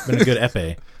 It's been a good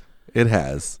epee. It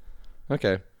has.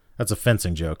 Okay. That's a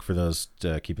fencing joke for those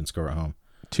keeping score at home.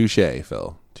 Touche,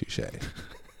 Phil. Touche.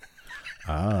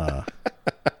 Ah.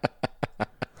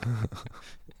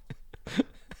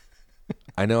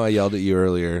 I know I yelled at you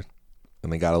earlier,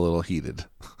 and I got a little heated.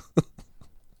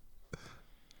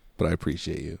 But I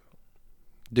appreciate you.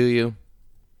 Do you?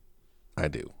 I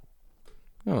do.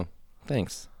 Oh,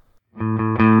 thanks.